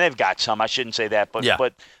offense. I mean, they've got some. I shouldn't say that,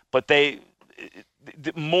 but they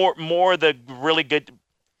more the really good.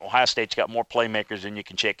 Ohio State's got more playmakers than you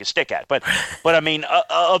can shake a stick at. But I mean,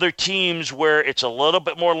 other teams where it's a little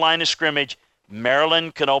bit more line of scrimmage,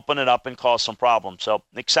 Maryland can open it up and cause some problems. So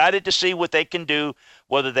excited to see what they can do,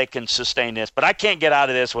 whether they can sustain this. But I can't get out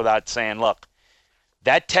of this without saying, look,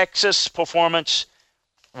 that Texas performance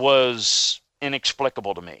was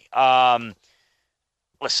inexplicable to me.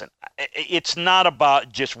 Listen, it's not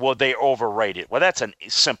about just, they're overrated. Well, that's a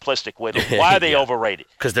simplistic way to. Why are they overrated?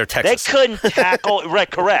 Because they're Texas. They couldn't tackle. Right,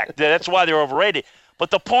 correct. That's why they're overrated.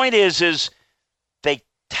 But the point is they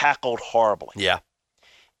tackled horribly. Yeah.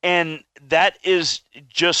 And that is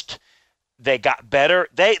just, they got better.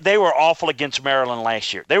 They were awful against Maryland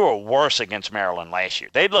last year. They were worse against Maryland last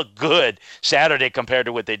year. They looked good Saturday compared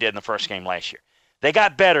to what they did in the first game last year. They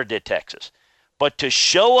got better, did Texas. But to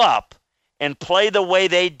show up and play the way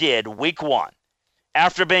they did week one,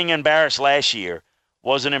 after being embarrassed last year,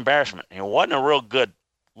 was an embarrassment. It wasn't a real good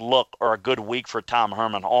look or a good week for Tom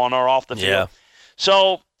Herman on or off the field. Yeah.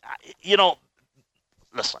 So,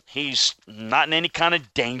 listen, he's not in any kind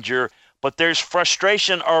of danger, but there's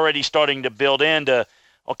frustration already starting to build into,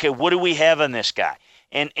 okay, what do we have in this guy?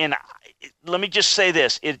 And let me just say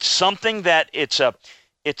this. It's something that it's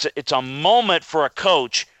a moment for a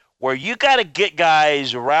coach where you got to get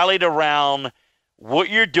guys rallied around what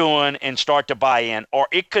you're doing and start to buy in, or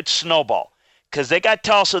it could snowball. Because they got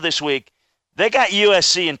Tulsa this week. They got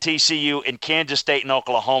USC and TCU and Kansas State and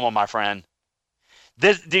Oklahoma, my friend.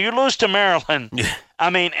 Do you lose to Maryland? Yeah.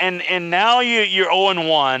 I mean, and now you're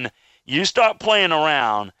 0-1. You start playing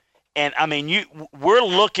around, and, I mean, we're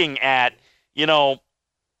looking at,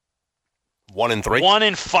 1-3,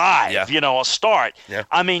 1-5, yeah. A start. Yeah.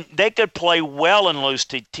 I mean, they could play well and lose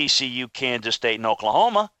to TCU, Kansas State, and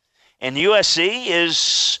Oklahoma. And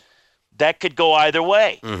USC that could go either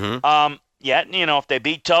way. Mm-hmm. If they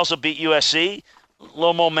beat Tulsa, beat USC, a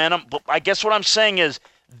little momentum. But I guess what I'm saying is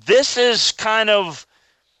this is kind of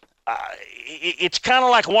it's kind of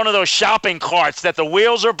like one of those shopping carts that the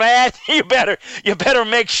wheels are bad. You better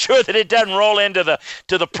make sure that it doesn't roll into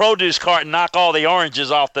the produce cart and knock all the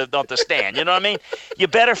oranges off the stand. You know what I mean? You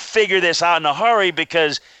better figure this out in a hurry,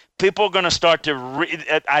 because people are going to start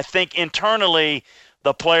to I think internally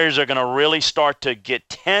the players are going to really start to get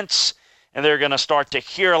tense, and they're going to start to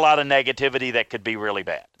hear a lot of negativity that could be really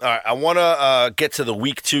bad. All right, I want to get to the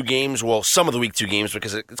Week 2 games, well, some of the Week 2 games,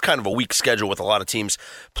 because it's kind of a weak schedule with a lot of teams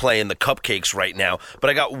playing the cupcakes right now. But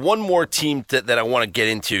I got one more team that I want to get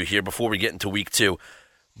into here before we get into Week 2.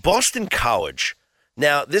 Boston College.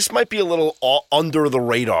 Now, this might be a little under the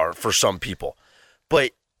radar for some people,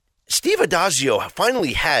 but Steve Adazio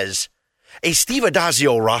finally has a Steve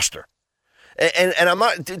Adazio roster. And I'm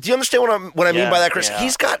not. Do you understand what I mean by that, Chris? Yeah.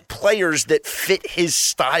 He's got players that fit his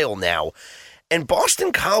style now, and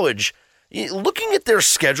Boston College. looking at their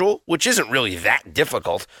schedule, which isn't really that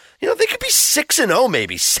difficult, they could be 6-0,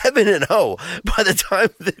 maybe 7-0 by the time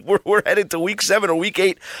that we're headed to week 7 or week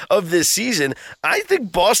 8 of this season. I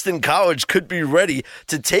think Boston College could be ready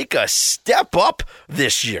to take a step up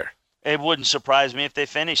this year. It wouldn't surprise me if they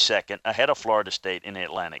finish second ahead of Florida State in the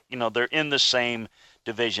Atlantic. They're in the same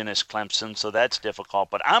division as Clemson, so that's difficult.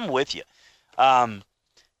 But I'm with you.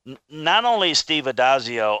 Not only is Steve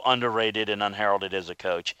Adazio underrated and unheralded as a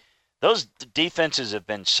coach, those defenses have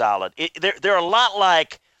been solid. They're a lot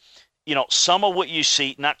like, some of what you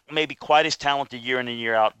see, not maybe quite as talented year in and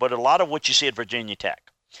year out, but a lot of what you see at Virginia Tech,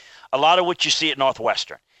 a lot of what you see at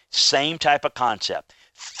Northwestern. Same type of concept.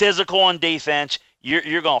 Physical on defense.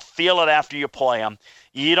 You're going to feel it after you play them.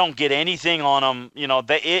 You don't get anything on them.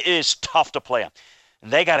 It is tough to play them.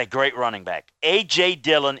 And they got a great running back. A.J.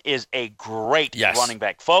 Dillon is a great running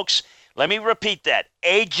back. Folks, let me repeat that.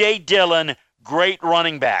 A.J. Dillon, great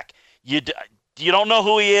running back. You don't know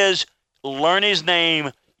who he is, learn his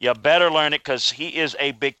name. You better learn it because he is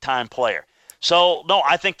a big-time player. So, no,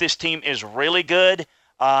 I think this team is really good.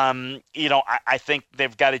 I think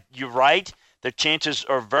they've got it. You're right. Their chances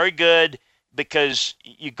are very good because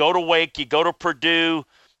you go to Wake, you go to Purdue.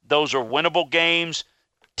 Those are winnable games.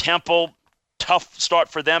 Temple, tough start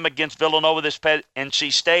for them against Villanova, this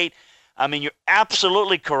NC State. I mean, you're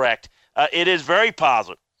absolutely correct. It is very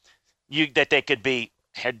positive that they could be,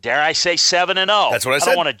 dare I say, 7-0. That's what I said.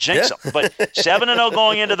 I don't want to jinx them, but 7-0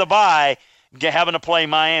 going into the bye, having to play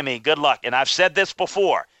Miami. Good luck. And I've said this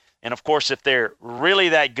before. And, of course, if they're really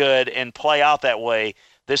that good and play out that way,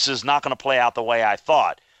 this is not going to play out the way I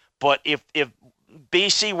thought. But if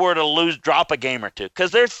BC were to drop a game or two,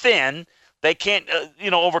 because they're thin, they can't,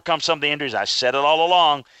 overcome some of the injuries. I said it all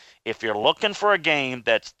along. If you're looking for a game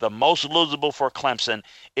that's the most losable for Clemson,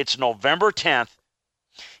 it's November 10th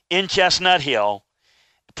in Chestnut Hill,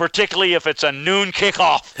 particularly if it's a noon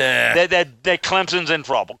kickoff. that Clemson's in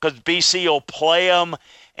trouble because BC will play them,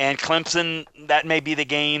 and Clemson, that may be the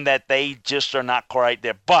game that they just are not quite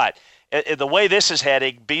there. But the way this is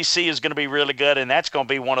heading, BC is going to be really good, and that's going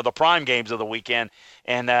to be one of the prime games of the weekend.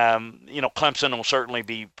 And Clemson will certainly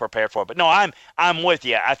be prepared for it. But no, I'm with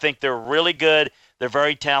you. I think they're really good. They're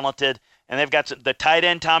very talented, and they've got the tight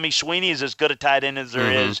end. Tommy Sweeney is as good a tight end as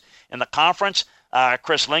there is in the conference.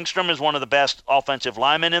 Chris Lindstrom is one of the best offensive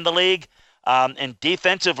linemen in the league, and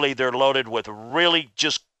defensively they're loaded with really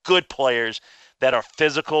just good players that are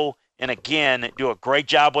physical and again do a great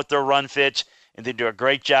job with their run fits. And they do a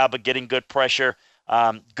great job of getting good pressure.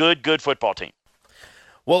 Good football team.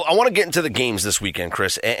 Well, I want to get into the games this weekend,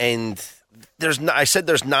 Chris, and I said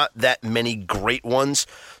there's not that many great ones.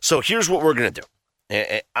 So here's what we're going to do.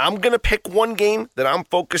 I'm going to pick one game that I'm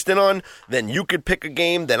focused in on, then you could pick a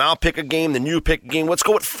game, then I'll pick a game, then you pick a game. Let's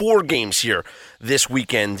go with 4 games here this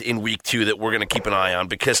weekend in week 2 that we're going to keep an eye on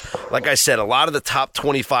because, like I said, a lot of the top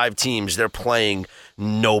 25 teams, they're playing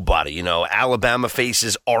nobody. Alabama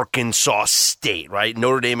faces Arkansas State, right?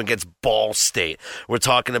 Notre Dame against Ball State. We're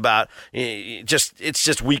talking about it's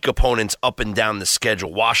just weak opponents up and down the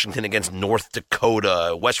schedule. Washington against North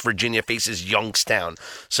Dakota. West Virginia faces Youngstown.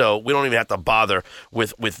 So we don't even have to bother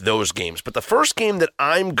with those games. But the first game that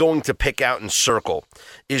I'm going to pick out and circle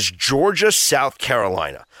is Georgia, South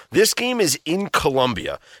Carolina. This game is in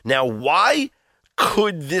Columbia. Now, why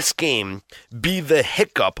could this game be the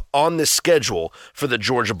hiccup on the schedule for the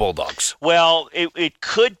Georgia Bulldogs? Well, it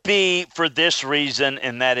could be for this reason,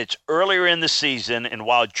 in that it's earlier in the season, and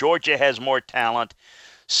while Georgia has more talent,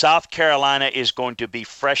 South Carolina is going to be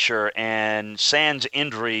fresher, and sans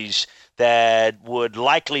injuries that would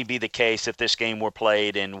likely be the case if this game were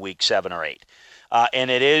played in week 7 or 8.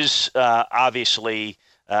 And it is obviously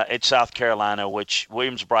at South Carolina, which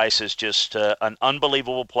Williams-Brice is just an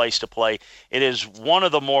unbelievable place to play. It is one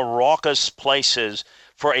of the more raucous places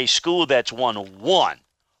for a school that's won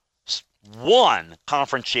one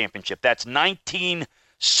conference championship. That's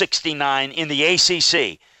 1969 in the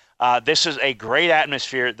ACC. This is a great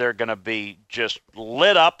atmosphere. They're going to be just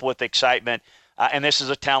lit up with excitement, and this is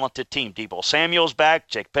a talented team. Debo Samuel's back.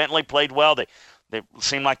 Jake Bentley played well. They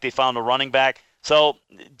seem like they found a running back. So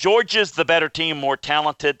Georgia's the better team, more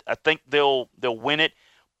talented. I think they'll win it,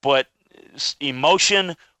 but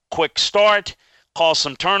emotion, quick start, cause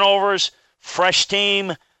some turnovers, fresh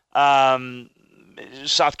team.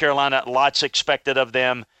 South Carolina, lots expected of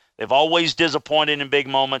them. They've always disappointed in big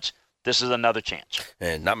moments. This is another chance.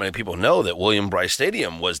 And not many people know that Williams-Brice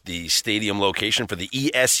Stadium was the stadium location for the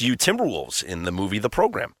ESU Timberwolves in the movie The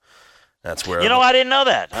Program. That's where I didn't know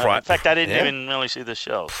that. In fact, I didn't even really see the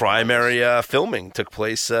show. Primary filming took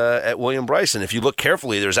place at Williams-Brice, and if you look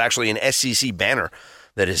carefully, there's actually an SEC banner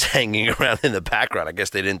that is hanging around in the background. I guess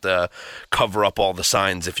they didn't cover up all the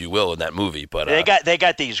signs, if you will, in that movie. But they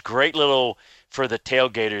got these great little, for the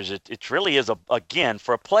tailgaters. It really is again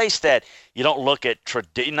for a place that you don't look at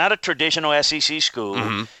not a traditional SEC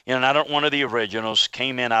school. Not one of the originals.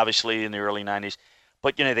 Came in obviously in the early '90s,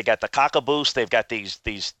 but they got the cockaboose. They've got these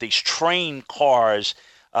train cars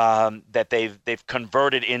that they've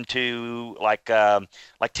converted into like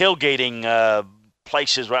tailgating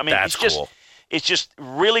places. I mean, that's cool. It's just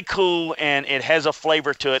really cool, and it has a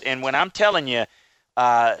flavor to it. And when I'm telling you,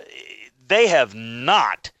 they have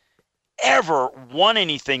not ever won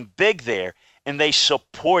anything big there, and they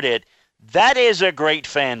support it. That is a great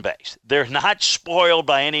fan base. They're not spoiled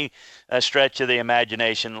by any stretch of the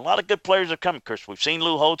imagination. A lot of good players have come. Of course, we've seen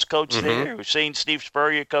Lou Holtz coach there. We've seen Steve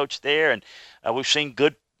Spurrier coach there, and we've seen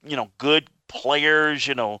good players.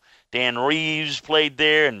 Dan Reeves played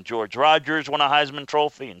there, and George Rogers won a Heisman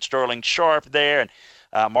Trophy, and Sterling Sharp there,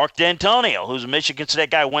 and Mark D'Antonio, who's a Michigan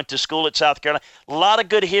State guy, went to school at South Carolina. A lot of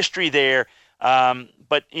good history there.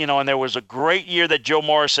 But, and there was a great year that Joe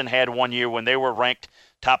Morrison had one year when they were ranked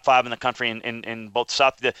top 5 in the country in both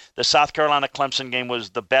the South Carolina-Clemson game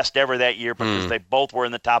was the best ever that year because they both were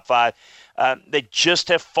in the top 5. They just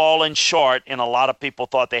have fallen short, and a lot of people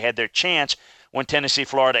thought they had their chance when Tennessee,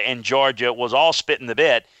 Florida, and Georgia was all spitting the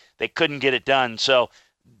bit. They couldn't get it done. So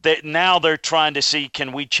now they're trying to see,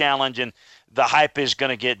 can we challenge, and the hype is going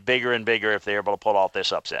to get bigger and bigger if they're able to pull off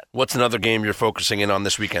this upset. What's another game you're focusing in on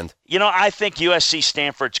this weekend? I think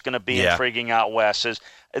USC-Stanford's going to be intriguing out west.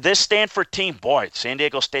 This Stanford team, boy, San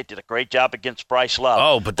Diego State did a great job against Bryce Love.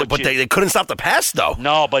 Oh, but they couldn't stop the pass, though.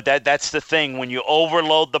 No, but that's the thing. When you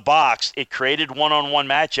overload the box, it created one-on-one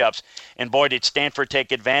matchups, and boy, did Stanford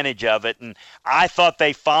take advantage of it. And I thought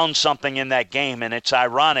they found something in that game, and it's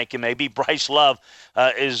ironic, and maybe Bryce Love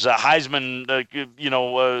is Heisman,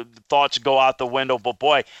 thoughts go out the window. But,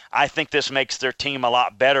 boy, I think this makes their team a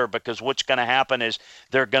lot better because what's going to happen is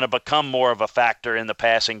they're going to become more of a factor in the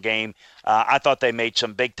passing game. I thought they made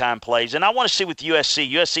some big-time plays. And I want to see with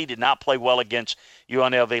USC. USC did not play well against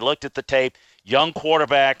UNLV. Looked at the tape. Young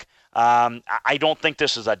quarterback. I don't think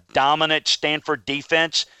this is a dominant Stanford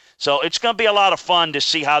defense. So it's going to be a lot of fun to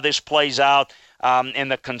see how this plays out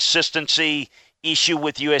and the consistency issue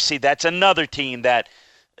with USC. That's another team that,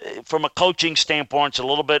 from a coaching standpoint, is a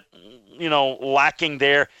little bit, lacking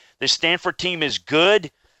there. The Stanford team is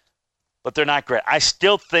good, but they're not great. I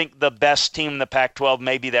still think the best team in the Pac-12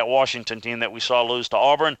 may be that Washington team that we saw lose to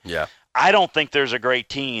Auburn. Yeah. I don't think there's a great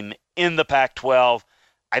team in the Pac-12.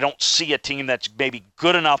 I don't see a team that's maybe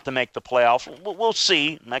good enough to make the playoffs. We'll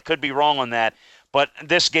see. I could be wrong on that. But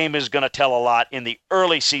this game is going to tell a lot in the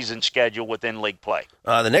early season schedule within league play.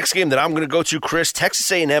 The next game that I'm going to go to, Chris,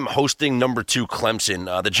 Texas A&M hosting number 2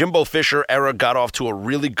 Clemson. The Jimbo Fisher era got off to a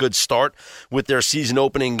really good start with their season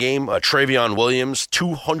opening game. Travion Williams,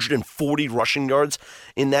 240 rushing yards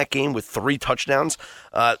in that game with 3 touchdowns.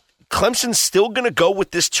 Clemson's still going to go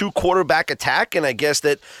with this 2-quarterback attack, and I guess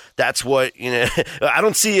that's what I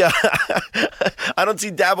don't see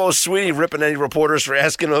Dabo Swinney ripping any reporters for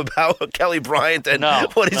asking him about Kelly Bryant and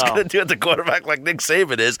what he's going to do at the quarterback like Nick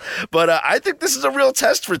Saban is. But I think this is a real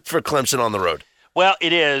test for Clemson on the road. Well,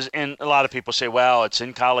 it is, and a lot of people say, "Well, it's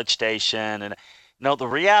in College Station," and no, the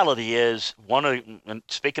reality is,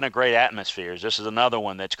 speaking of great atmospheres, this is another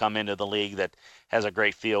one that's come into the league that has a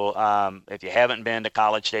great feel. If you haven't been to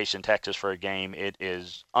College Station, Texas for a game, it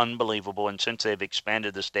is unbelievable. And since they've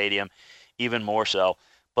expanded the stadium, even more so.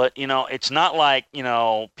 But, it's not like,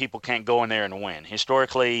 people can't go in there and win.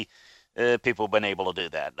 Historically, people have been able to do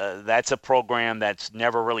that. That's a program that's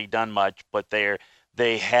never really done much, but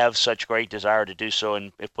they have such great desire to do so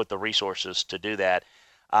and put the resources to do that.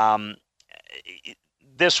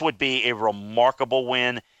 This would be a remarkable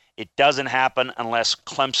win. It doesn't happen unless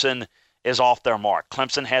Clemson is off their mark.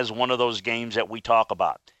 Clemson has one of those games that we talk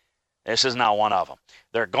about. This is not one of them.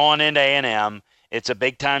 They're going into A&M. It's a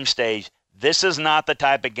big-time stage. This is not the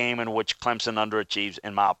type of game in which Clemson underachieves,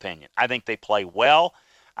 in my opinion. I think they play well.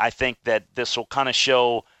 I think that this will kind of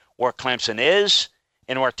show where Clemson is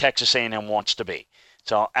and where Texas A&M wants to be.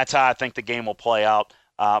 So that's how I think the game will play out.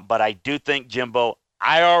 But I do think, Jimbo,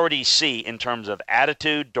 I already see in terms of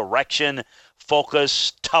attitude, direction,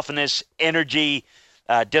 focus, toughness, energy,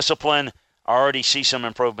 discipline, I already see some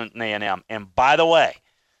improvement in A&M. And by the way,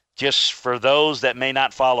 just for those that may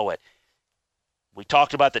not follow it, we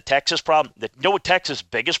talked about the Texas problem. You know what Texas'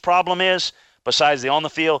 biggest problem is, besides the on the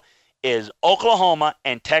field, is Oklahoma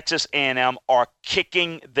and Texas A&M are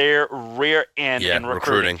kicking their rear end in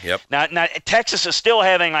recruiting. Yep. Now, Texas is still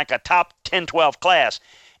having like a top 10, 12 class.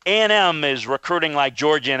 A&M is recruiting like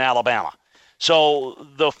Georgia and Alabama. So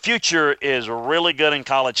the future is really good in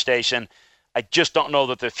College Station. I just don't know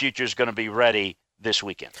that the future is going to be ready this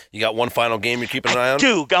weekend. You got one final game you're keeping an eye on?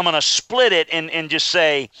 I'm going to split it and just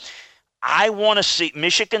say I want to see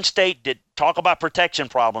Michigan State did talk about protection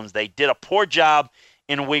problems. They did a poor job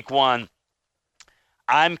in week 1.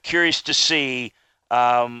 I'm curious to see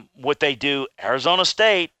what they do. Arizona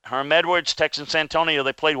State, Herm Edwards, Texas San Antonio,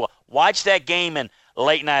 they played well. Watch that game, and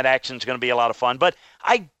late night action is going to be a lot of fun. But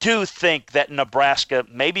I do think that Nebraska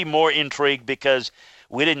may be more intrigued because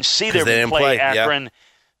we didn't see them play Akron. Yeah.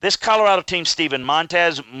 This Colorado team, Steven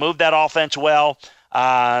Montez, moved that offense well.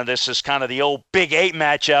 This is kind of the old Big 8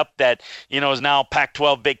 matchup that, is now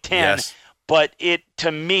Pac-12, Big 10. Yes. But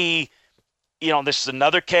to me, this is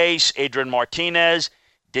another case. Adrian Martinez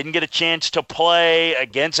didn't get a chance to play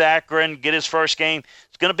against Akron, get his first game.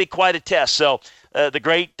 It's going to be quite a test. So the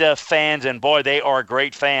great fans, and boy, they are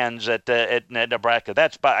great fans at Nebraska.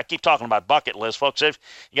 I keep talking about bucket list, folks. You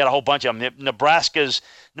got a whole bunch of them. Nebraska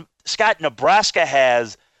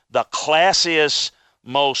has the classiest,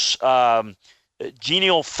 most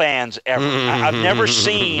genial fans ever. I've never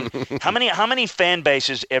seen how many fan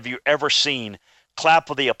bases have you ever seen clap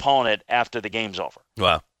for the opponent after the game's over?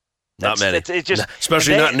 Wow. Not many. It's just,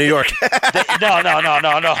 especially not in New York. No.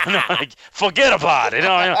 Forget about it.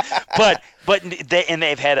 But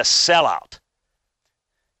they've had a sellout.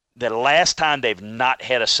 The last time they've not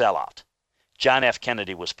had a sellout, John F.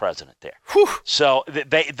 Kennedy was president there. Whew. So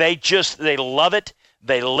they love it,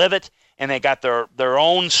 they live it, and they got their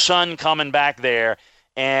own son coming back there,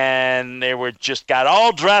 and they got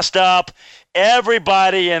all dressed up.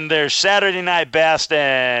 Everybody in their Saturday night best,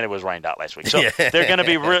 and it was rained out last week. So they're going to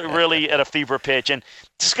be really at a fever pitch, and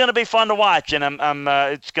it's going to be fun to watch. And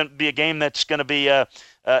it's going to be a game that's going to be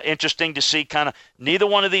interesting to see. Kind of neither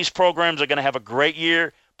one of these programs are going to have a great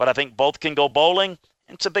year, but I think both can go bowling.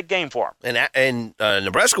 And it's a big game for them. And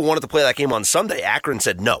Nebraska wanted to play that game on Sunday. Akron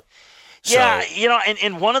said no. Yeah,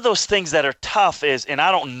 and one of those things that are tough is, and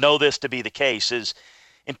I don't know this to be the case, is.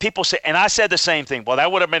 And people say, and I said the same thing. Well,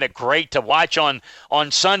 that would have been great to watch on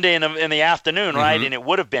Sunday in the afternoon, right? Mm-hmm. And it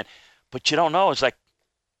would have been, but you don't know. It's like,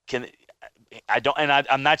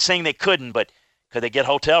 I'm not saying they couldn't, but could they get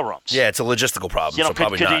hotel rooms? Yeah, it's a logistical problem. So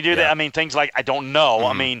could you do that? I mean, things like I don't know.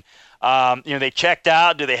 Mm-hmm. I mean, they checked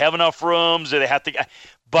out. Do they have enough rooms? Do they have to?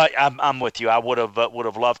 But I'm with you. I would have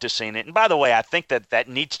loved to have seen it. And by the way, I think that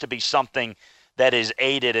needs to be something that is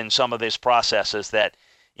aided in some of these processes. That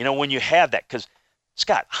when you have that, because.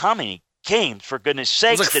 Scott, how many games, for goodness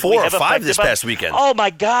sakes, it was like 4 or 5 this past weekend. Oh, my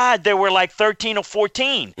God. There were like 13 or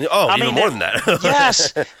 14. Oh, even more than that.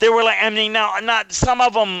 Yes. There were not some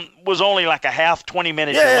of them was only like a half,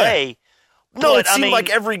 20-minute delay. No, it seemed like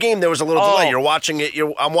every game there was a little delay. You're watching it.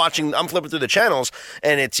 I'm flipping through the channels,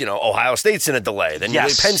 and it's, Ohio State's in a delay. Then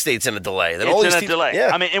Penn State's in a delay. Then all these teams, delay.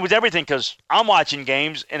 Yeah. I mean, it was everything because I'm watching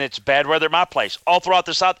games, and it's bad weather at my place. All throughout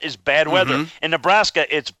the South, it's bad weather. In Nebraska,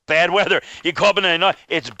 it's bad weather. You go up in Illinois,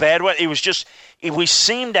 it's bad weather. It was just we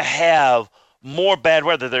seem to have more bad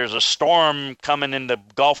weather. There's a storm coming in the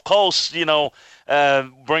Gulf Coast, bringing a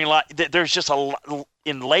lot. There's just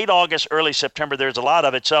in late August, early September, there's a lot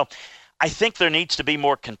of it. So I think there needs to be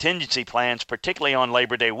more contingency plans, particularly on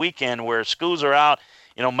Labor Day weekend where schools are out.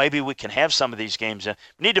 Maybe we can have some of these games. We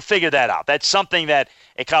need to figure that out. That's something that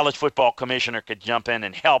a college football commissioner could jump in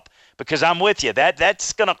and help because I'm with you.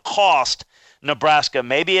 That's going to cost Nebraska.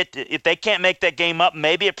 Maybe if they can't make that game up,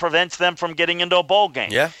 maybe it prevents them from getting into a bowl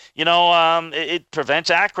game. Yeah. It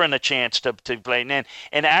prevents Akron a chance to play.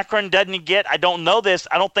 And Akron doesn't get, I don't know this,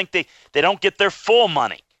 I don't think they don't get their full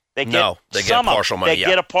money. They get partial money. They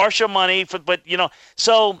get a partial money,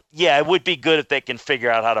 so yeah, it would be good if they can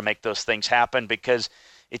figure out how to make those things happen because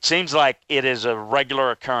it seems like it is a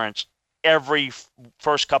regular occurrence every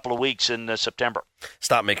first couple of weeks in September.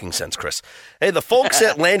 Stop making sense, Chris. Hey, the folks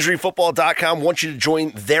at LandryFootball.com want you to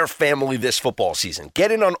join their family this football season.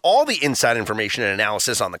 Get in on all the inside information and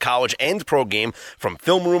analysis on the college and pro game, from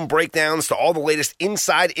film room breakdowns to all the latest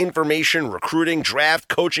inside information, recruiting, draft,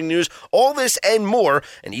 coaching news, all this and more.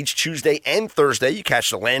 And each Tuesday and Thursday, you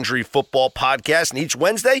catch the Landry Football Podcast. And each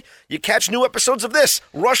Wednesday, you catch new episodes of this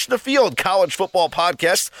Rush the Field College Football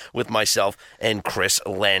Podcast with myself and Chris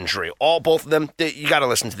Landry. Both of them, you got to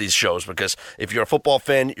listen to these shows because if you're a football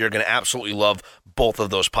fan, you're going to absolutely love both of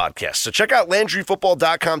those podcasts. So check out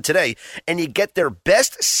LandryFootball.com today, and you get their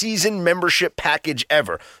best season membership package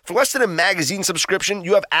ever. For less than a magazine subscription,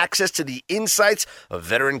 you have access to the insights of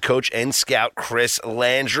veteran coach and scout Chris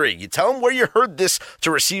Landry. You tell him where you heard this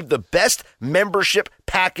to receive the best membership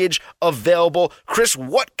package available. Chris,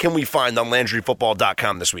 what can we find on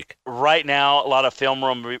LandryFootball.com this week? Right now, a lot of film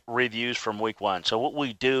room reviews from week 1. So what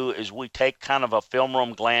we do is we take kind of a film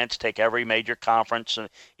room glance, take every major conference,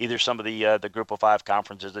 either some of the Group of 5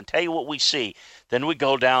 conferences, and tell you what we see. Then we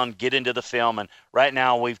go down, get into the film, and right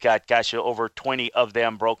now we've got, over 20 of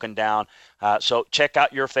them broken down. So check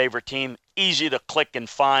out your favorite team. Easy to click and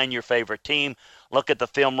find your favorite team. Look at the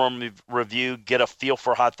film room review, get a feel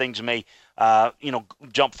for how things may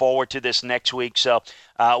jump forward to this next week. So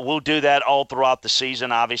we'll do that all throughout the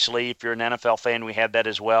season. Obviously, if you're an NFL fan, we have that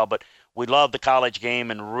as well. But we love the college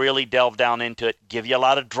game and really delve down into it, give you a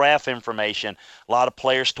lot of draft information, a lot of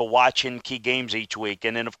players to watch in key games each week.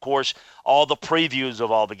 And then, of course, all the previews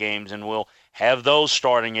of all the games. And we'll have those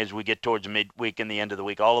starting as we get towards midweek and the end of the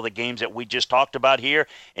week. All of the games that we just talked about here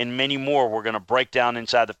and many more we're going to break down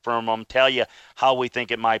inside the film room, tell you how we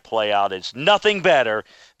think it might play out. It's nothing better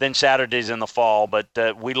than Saturdays in the fall, but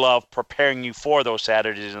we love preparing you for those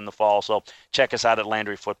Saturdays in the fall. So check us out at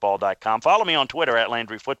LandryFootball.com. Follow me on Twitter at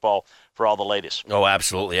LandryFootball for all the latest. Oh,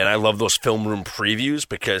 absolutely. And I love those film room previews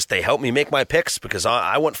because they help me make my picks, because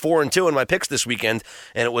I went 4-2 in my picks this weekend,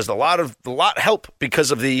 and it was a lot help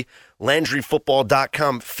because of the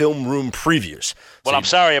LandryFootball.com film room previews. Well, I'm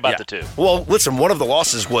sorry about the two. Well, listen, one of the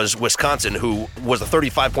losses was Wisconsin, who was a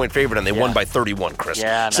 35-point favorite, and they won by 31, Chris.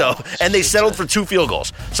 Yeah, no, and they settled for 2 field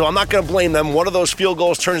goals. So I'm not going to blame them. One of those field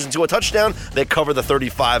goals turns into a touchdown. They cover the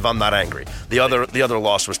 35. I'm not angry. The other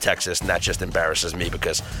loss was Texas, and that just embarrasses me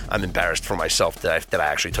because I'm embarrassed for myself that I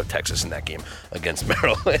actually took Texas in that game against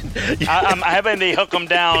Maryland. I'm having the hook them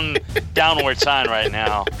down downward sign right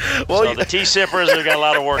now. Well, so the T-Sippers have got a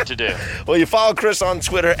lot of work to do. Well, you follow Chris on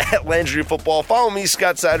Twitter at Landry Football. Follow me,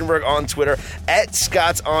 Scott Seidenberg, on Twitter at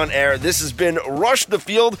Scott's On Air. This has been Rush the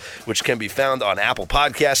Field, which can be found on Apple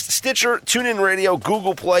Podcasts, Stitcher, TuneIn Radio,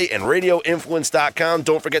 Google Play, and RadioInfluence.com.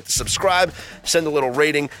 Don't forget to subscribe, send a little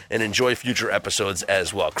rating, and enjoy future episodes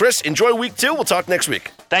as well. Chris, enjoy week 2. We'll talk next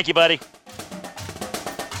week. Thank you, buddy.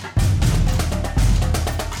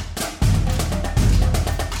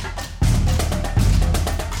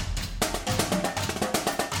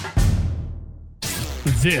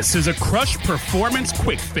 This is a Crush Performance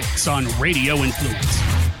Quick Fix on Radio Influence.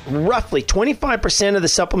 Roughly 25% of the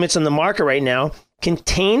supplements on the market right now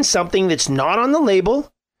contain something that's not on the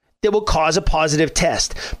label that will cause a positive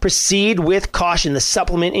test. Proceed with caution. The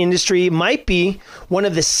supplement industry might be one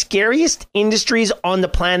of the scariest industries on the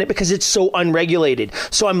planet because it's so unregulated.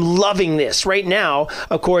 So I'm loving this. Right now,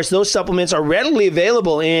 of course, those supplements are readily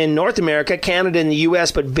available in North America, Canada, and the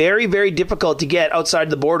US, but very, very difficult to get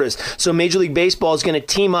outside the borders. So Major League Baseball is going to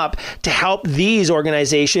team up to help these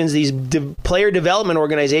organizations, these player development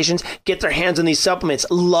organizations, get their hands on these supplements.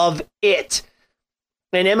 Love it.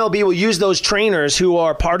 And MLB will use those trainers who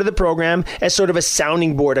are part of the program as sort of a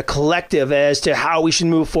sounding board, a collective as to how we should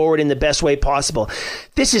move forward in the best way possible.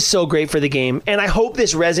 This is so great for the game, and I hope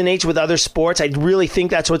this resonates with other sports. I really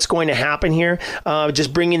think that's what's going to happen here,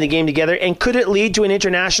 just bringing the game together. And could it lead to an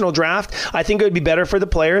international draft? I think it would be better for the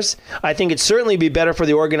players. I think it'd certainly be better for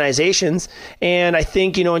the organizations. And I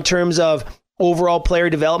think, in terms of overall player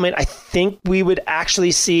development, I think we would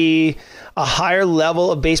actually see a higher level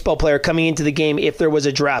of baseball player coming into the game if there was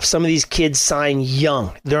a draft. Some of these kids sign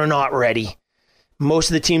young. They're not ready. Most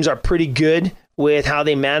of the teams are pretty good with how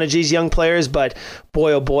they manage these young players, but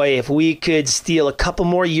boy, oh boy, if we could steal a couple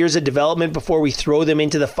more years of development before we throw them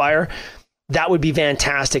into the fire, that would be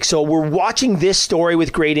fantastic. So we're watching this story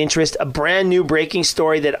with great interest, a brand new breaking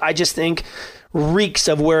story that I just think reeks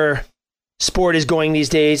of where sport is going these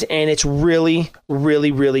days, and it's really,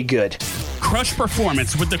 really, really good. Crush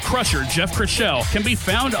Performance with the Crusher, Jeff Krischel, can be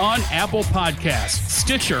found on Apple Podcasts,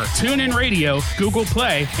 Stitcher, TuneIn Radio, Google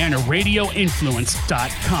Play, and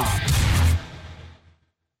RadioInfluence.com.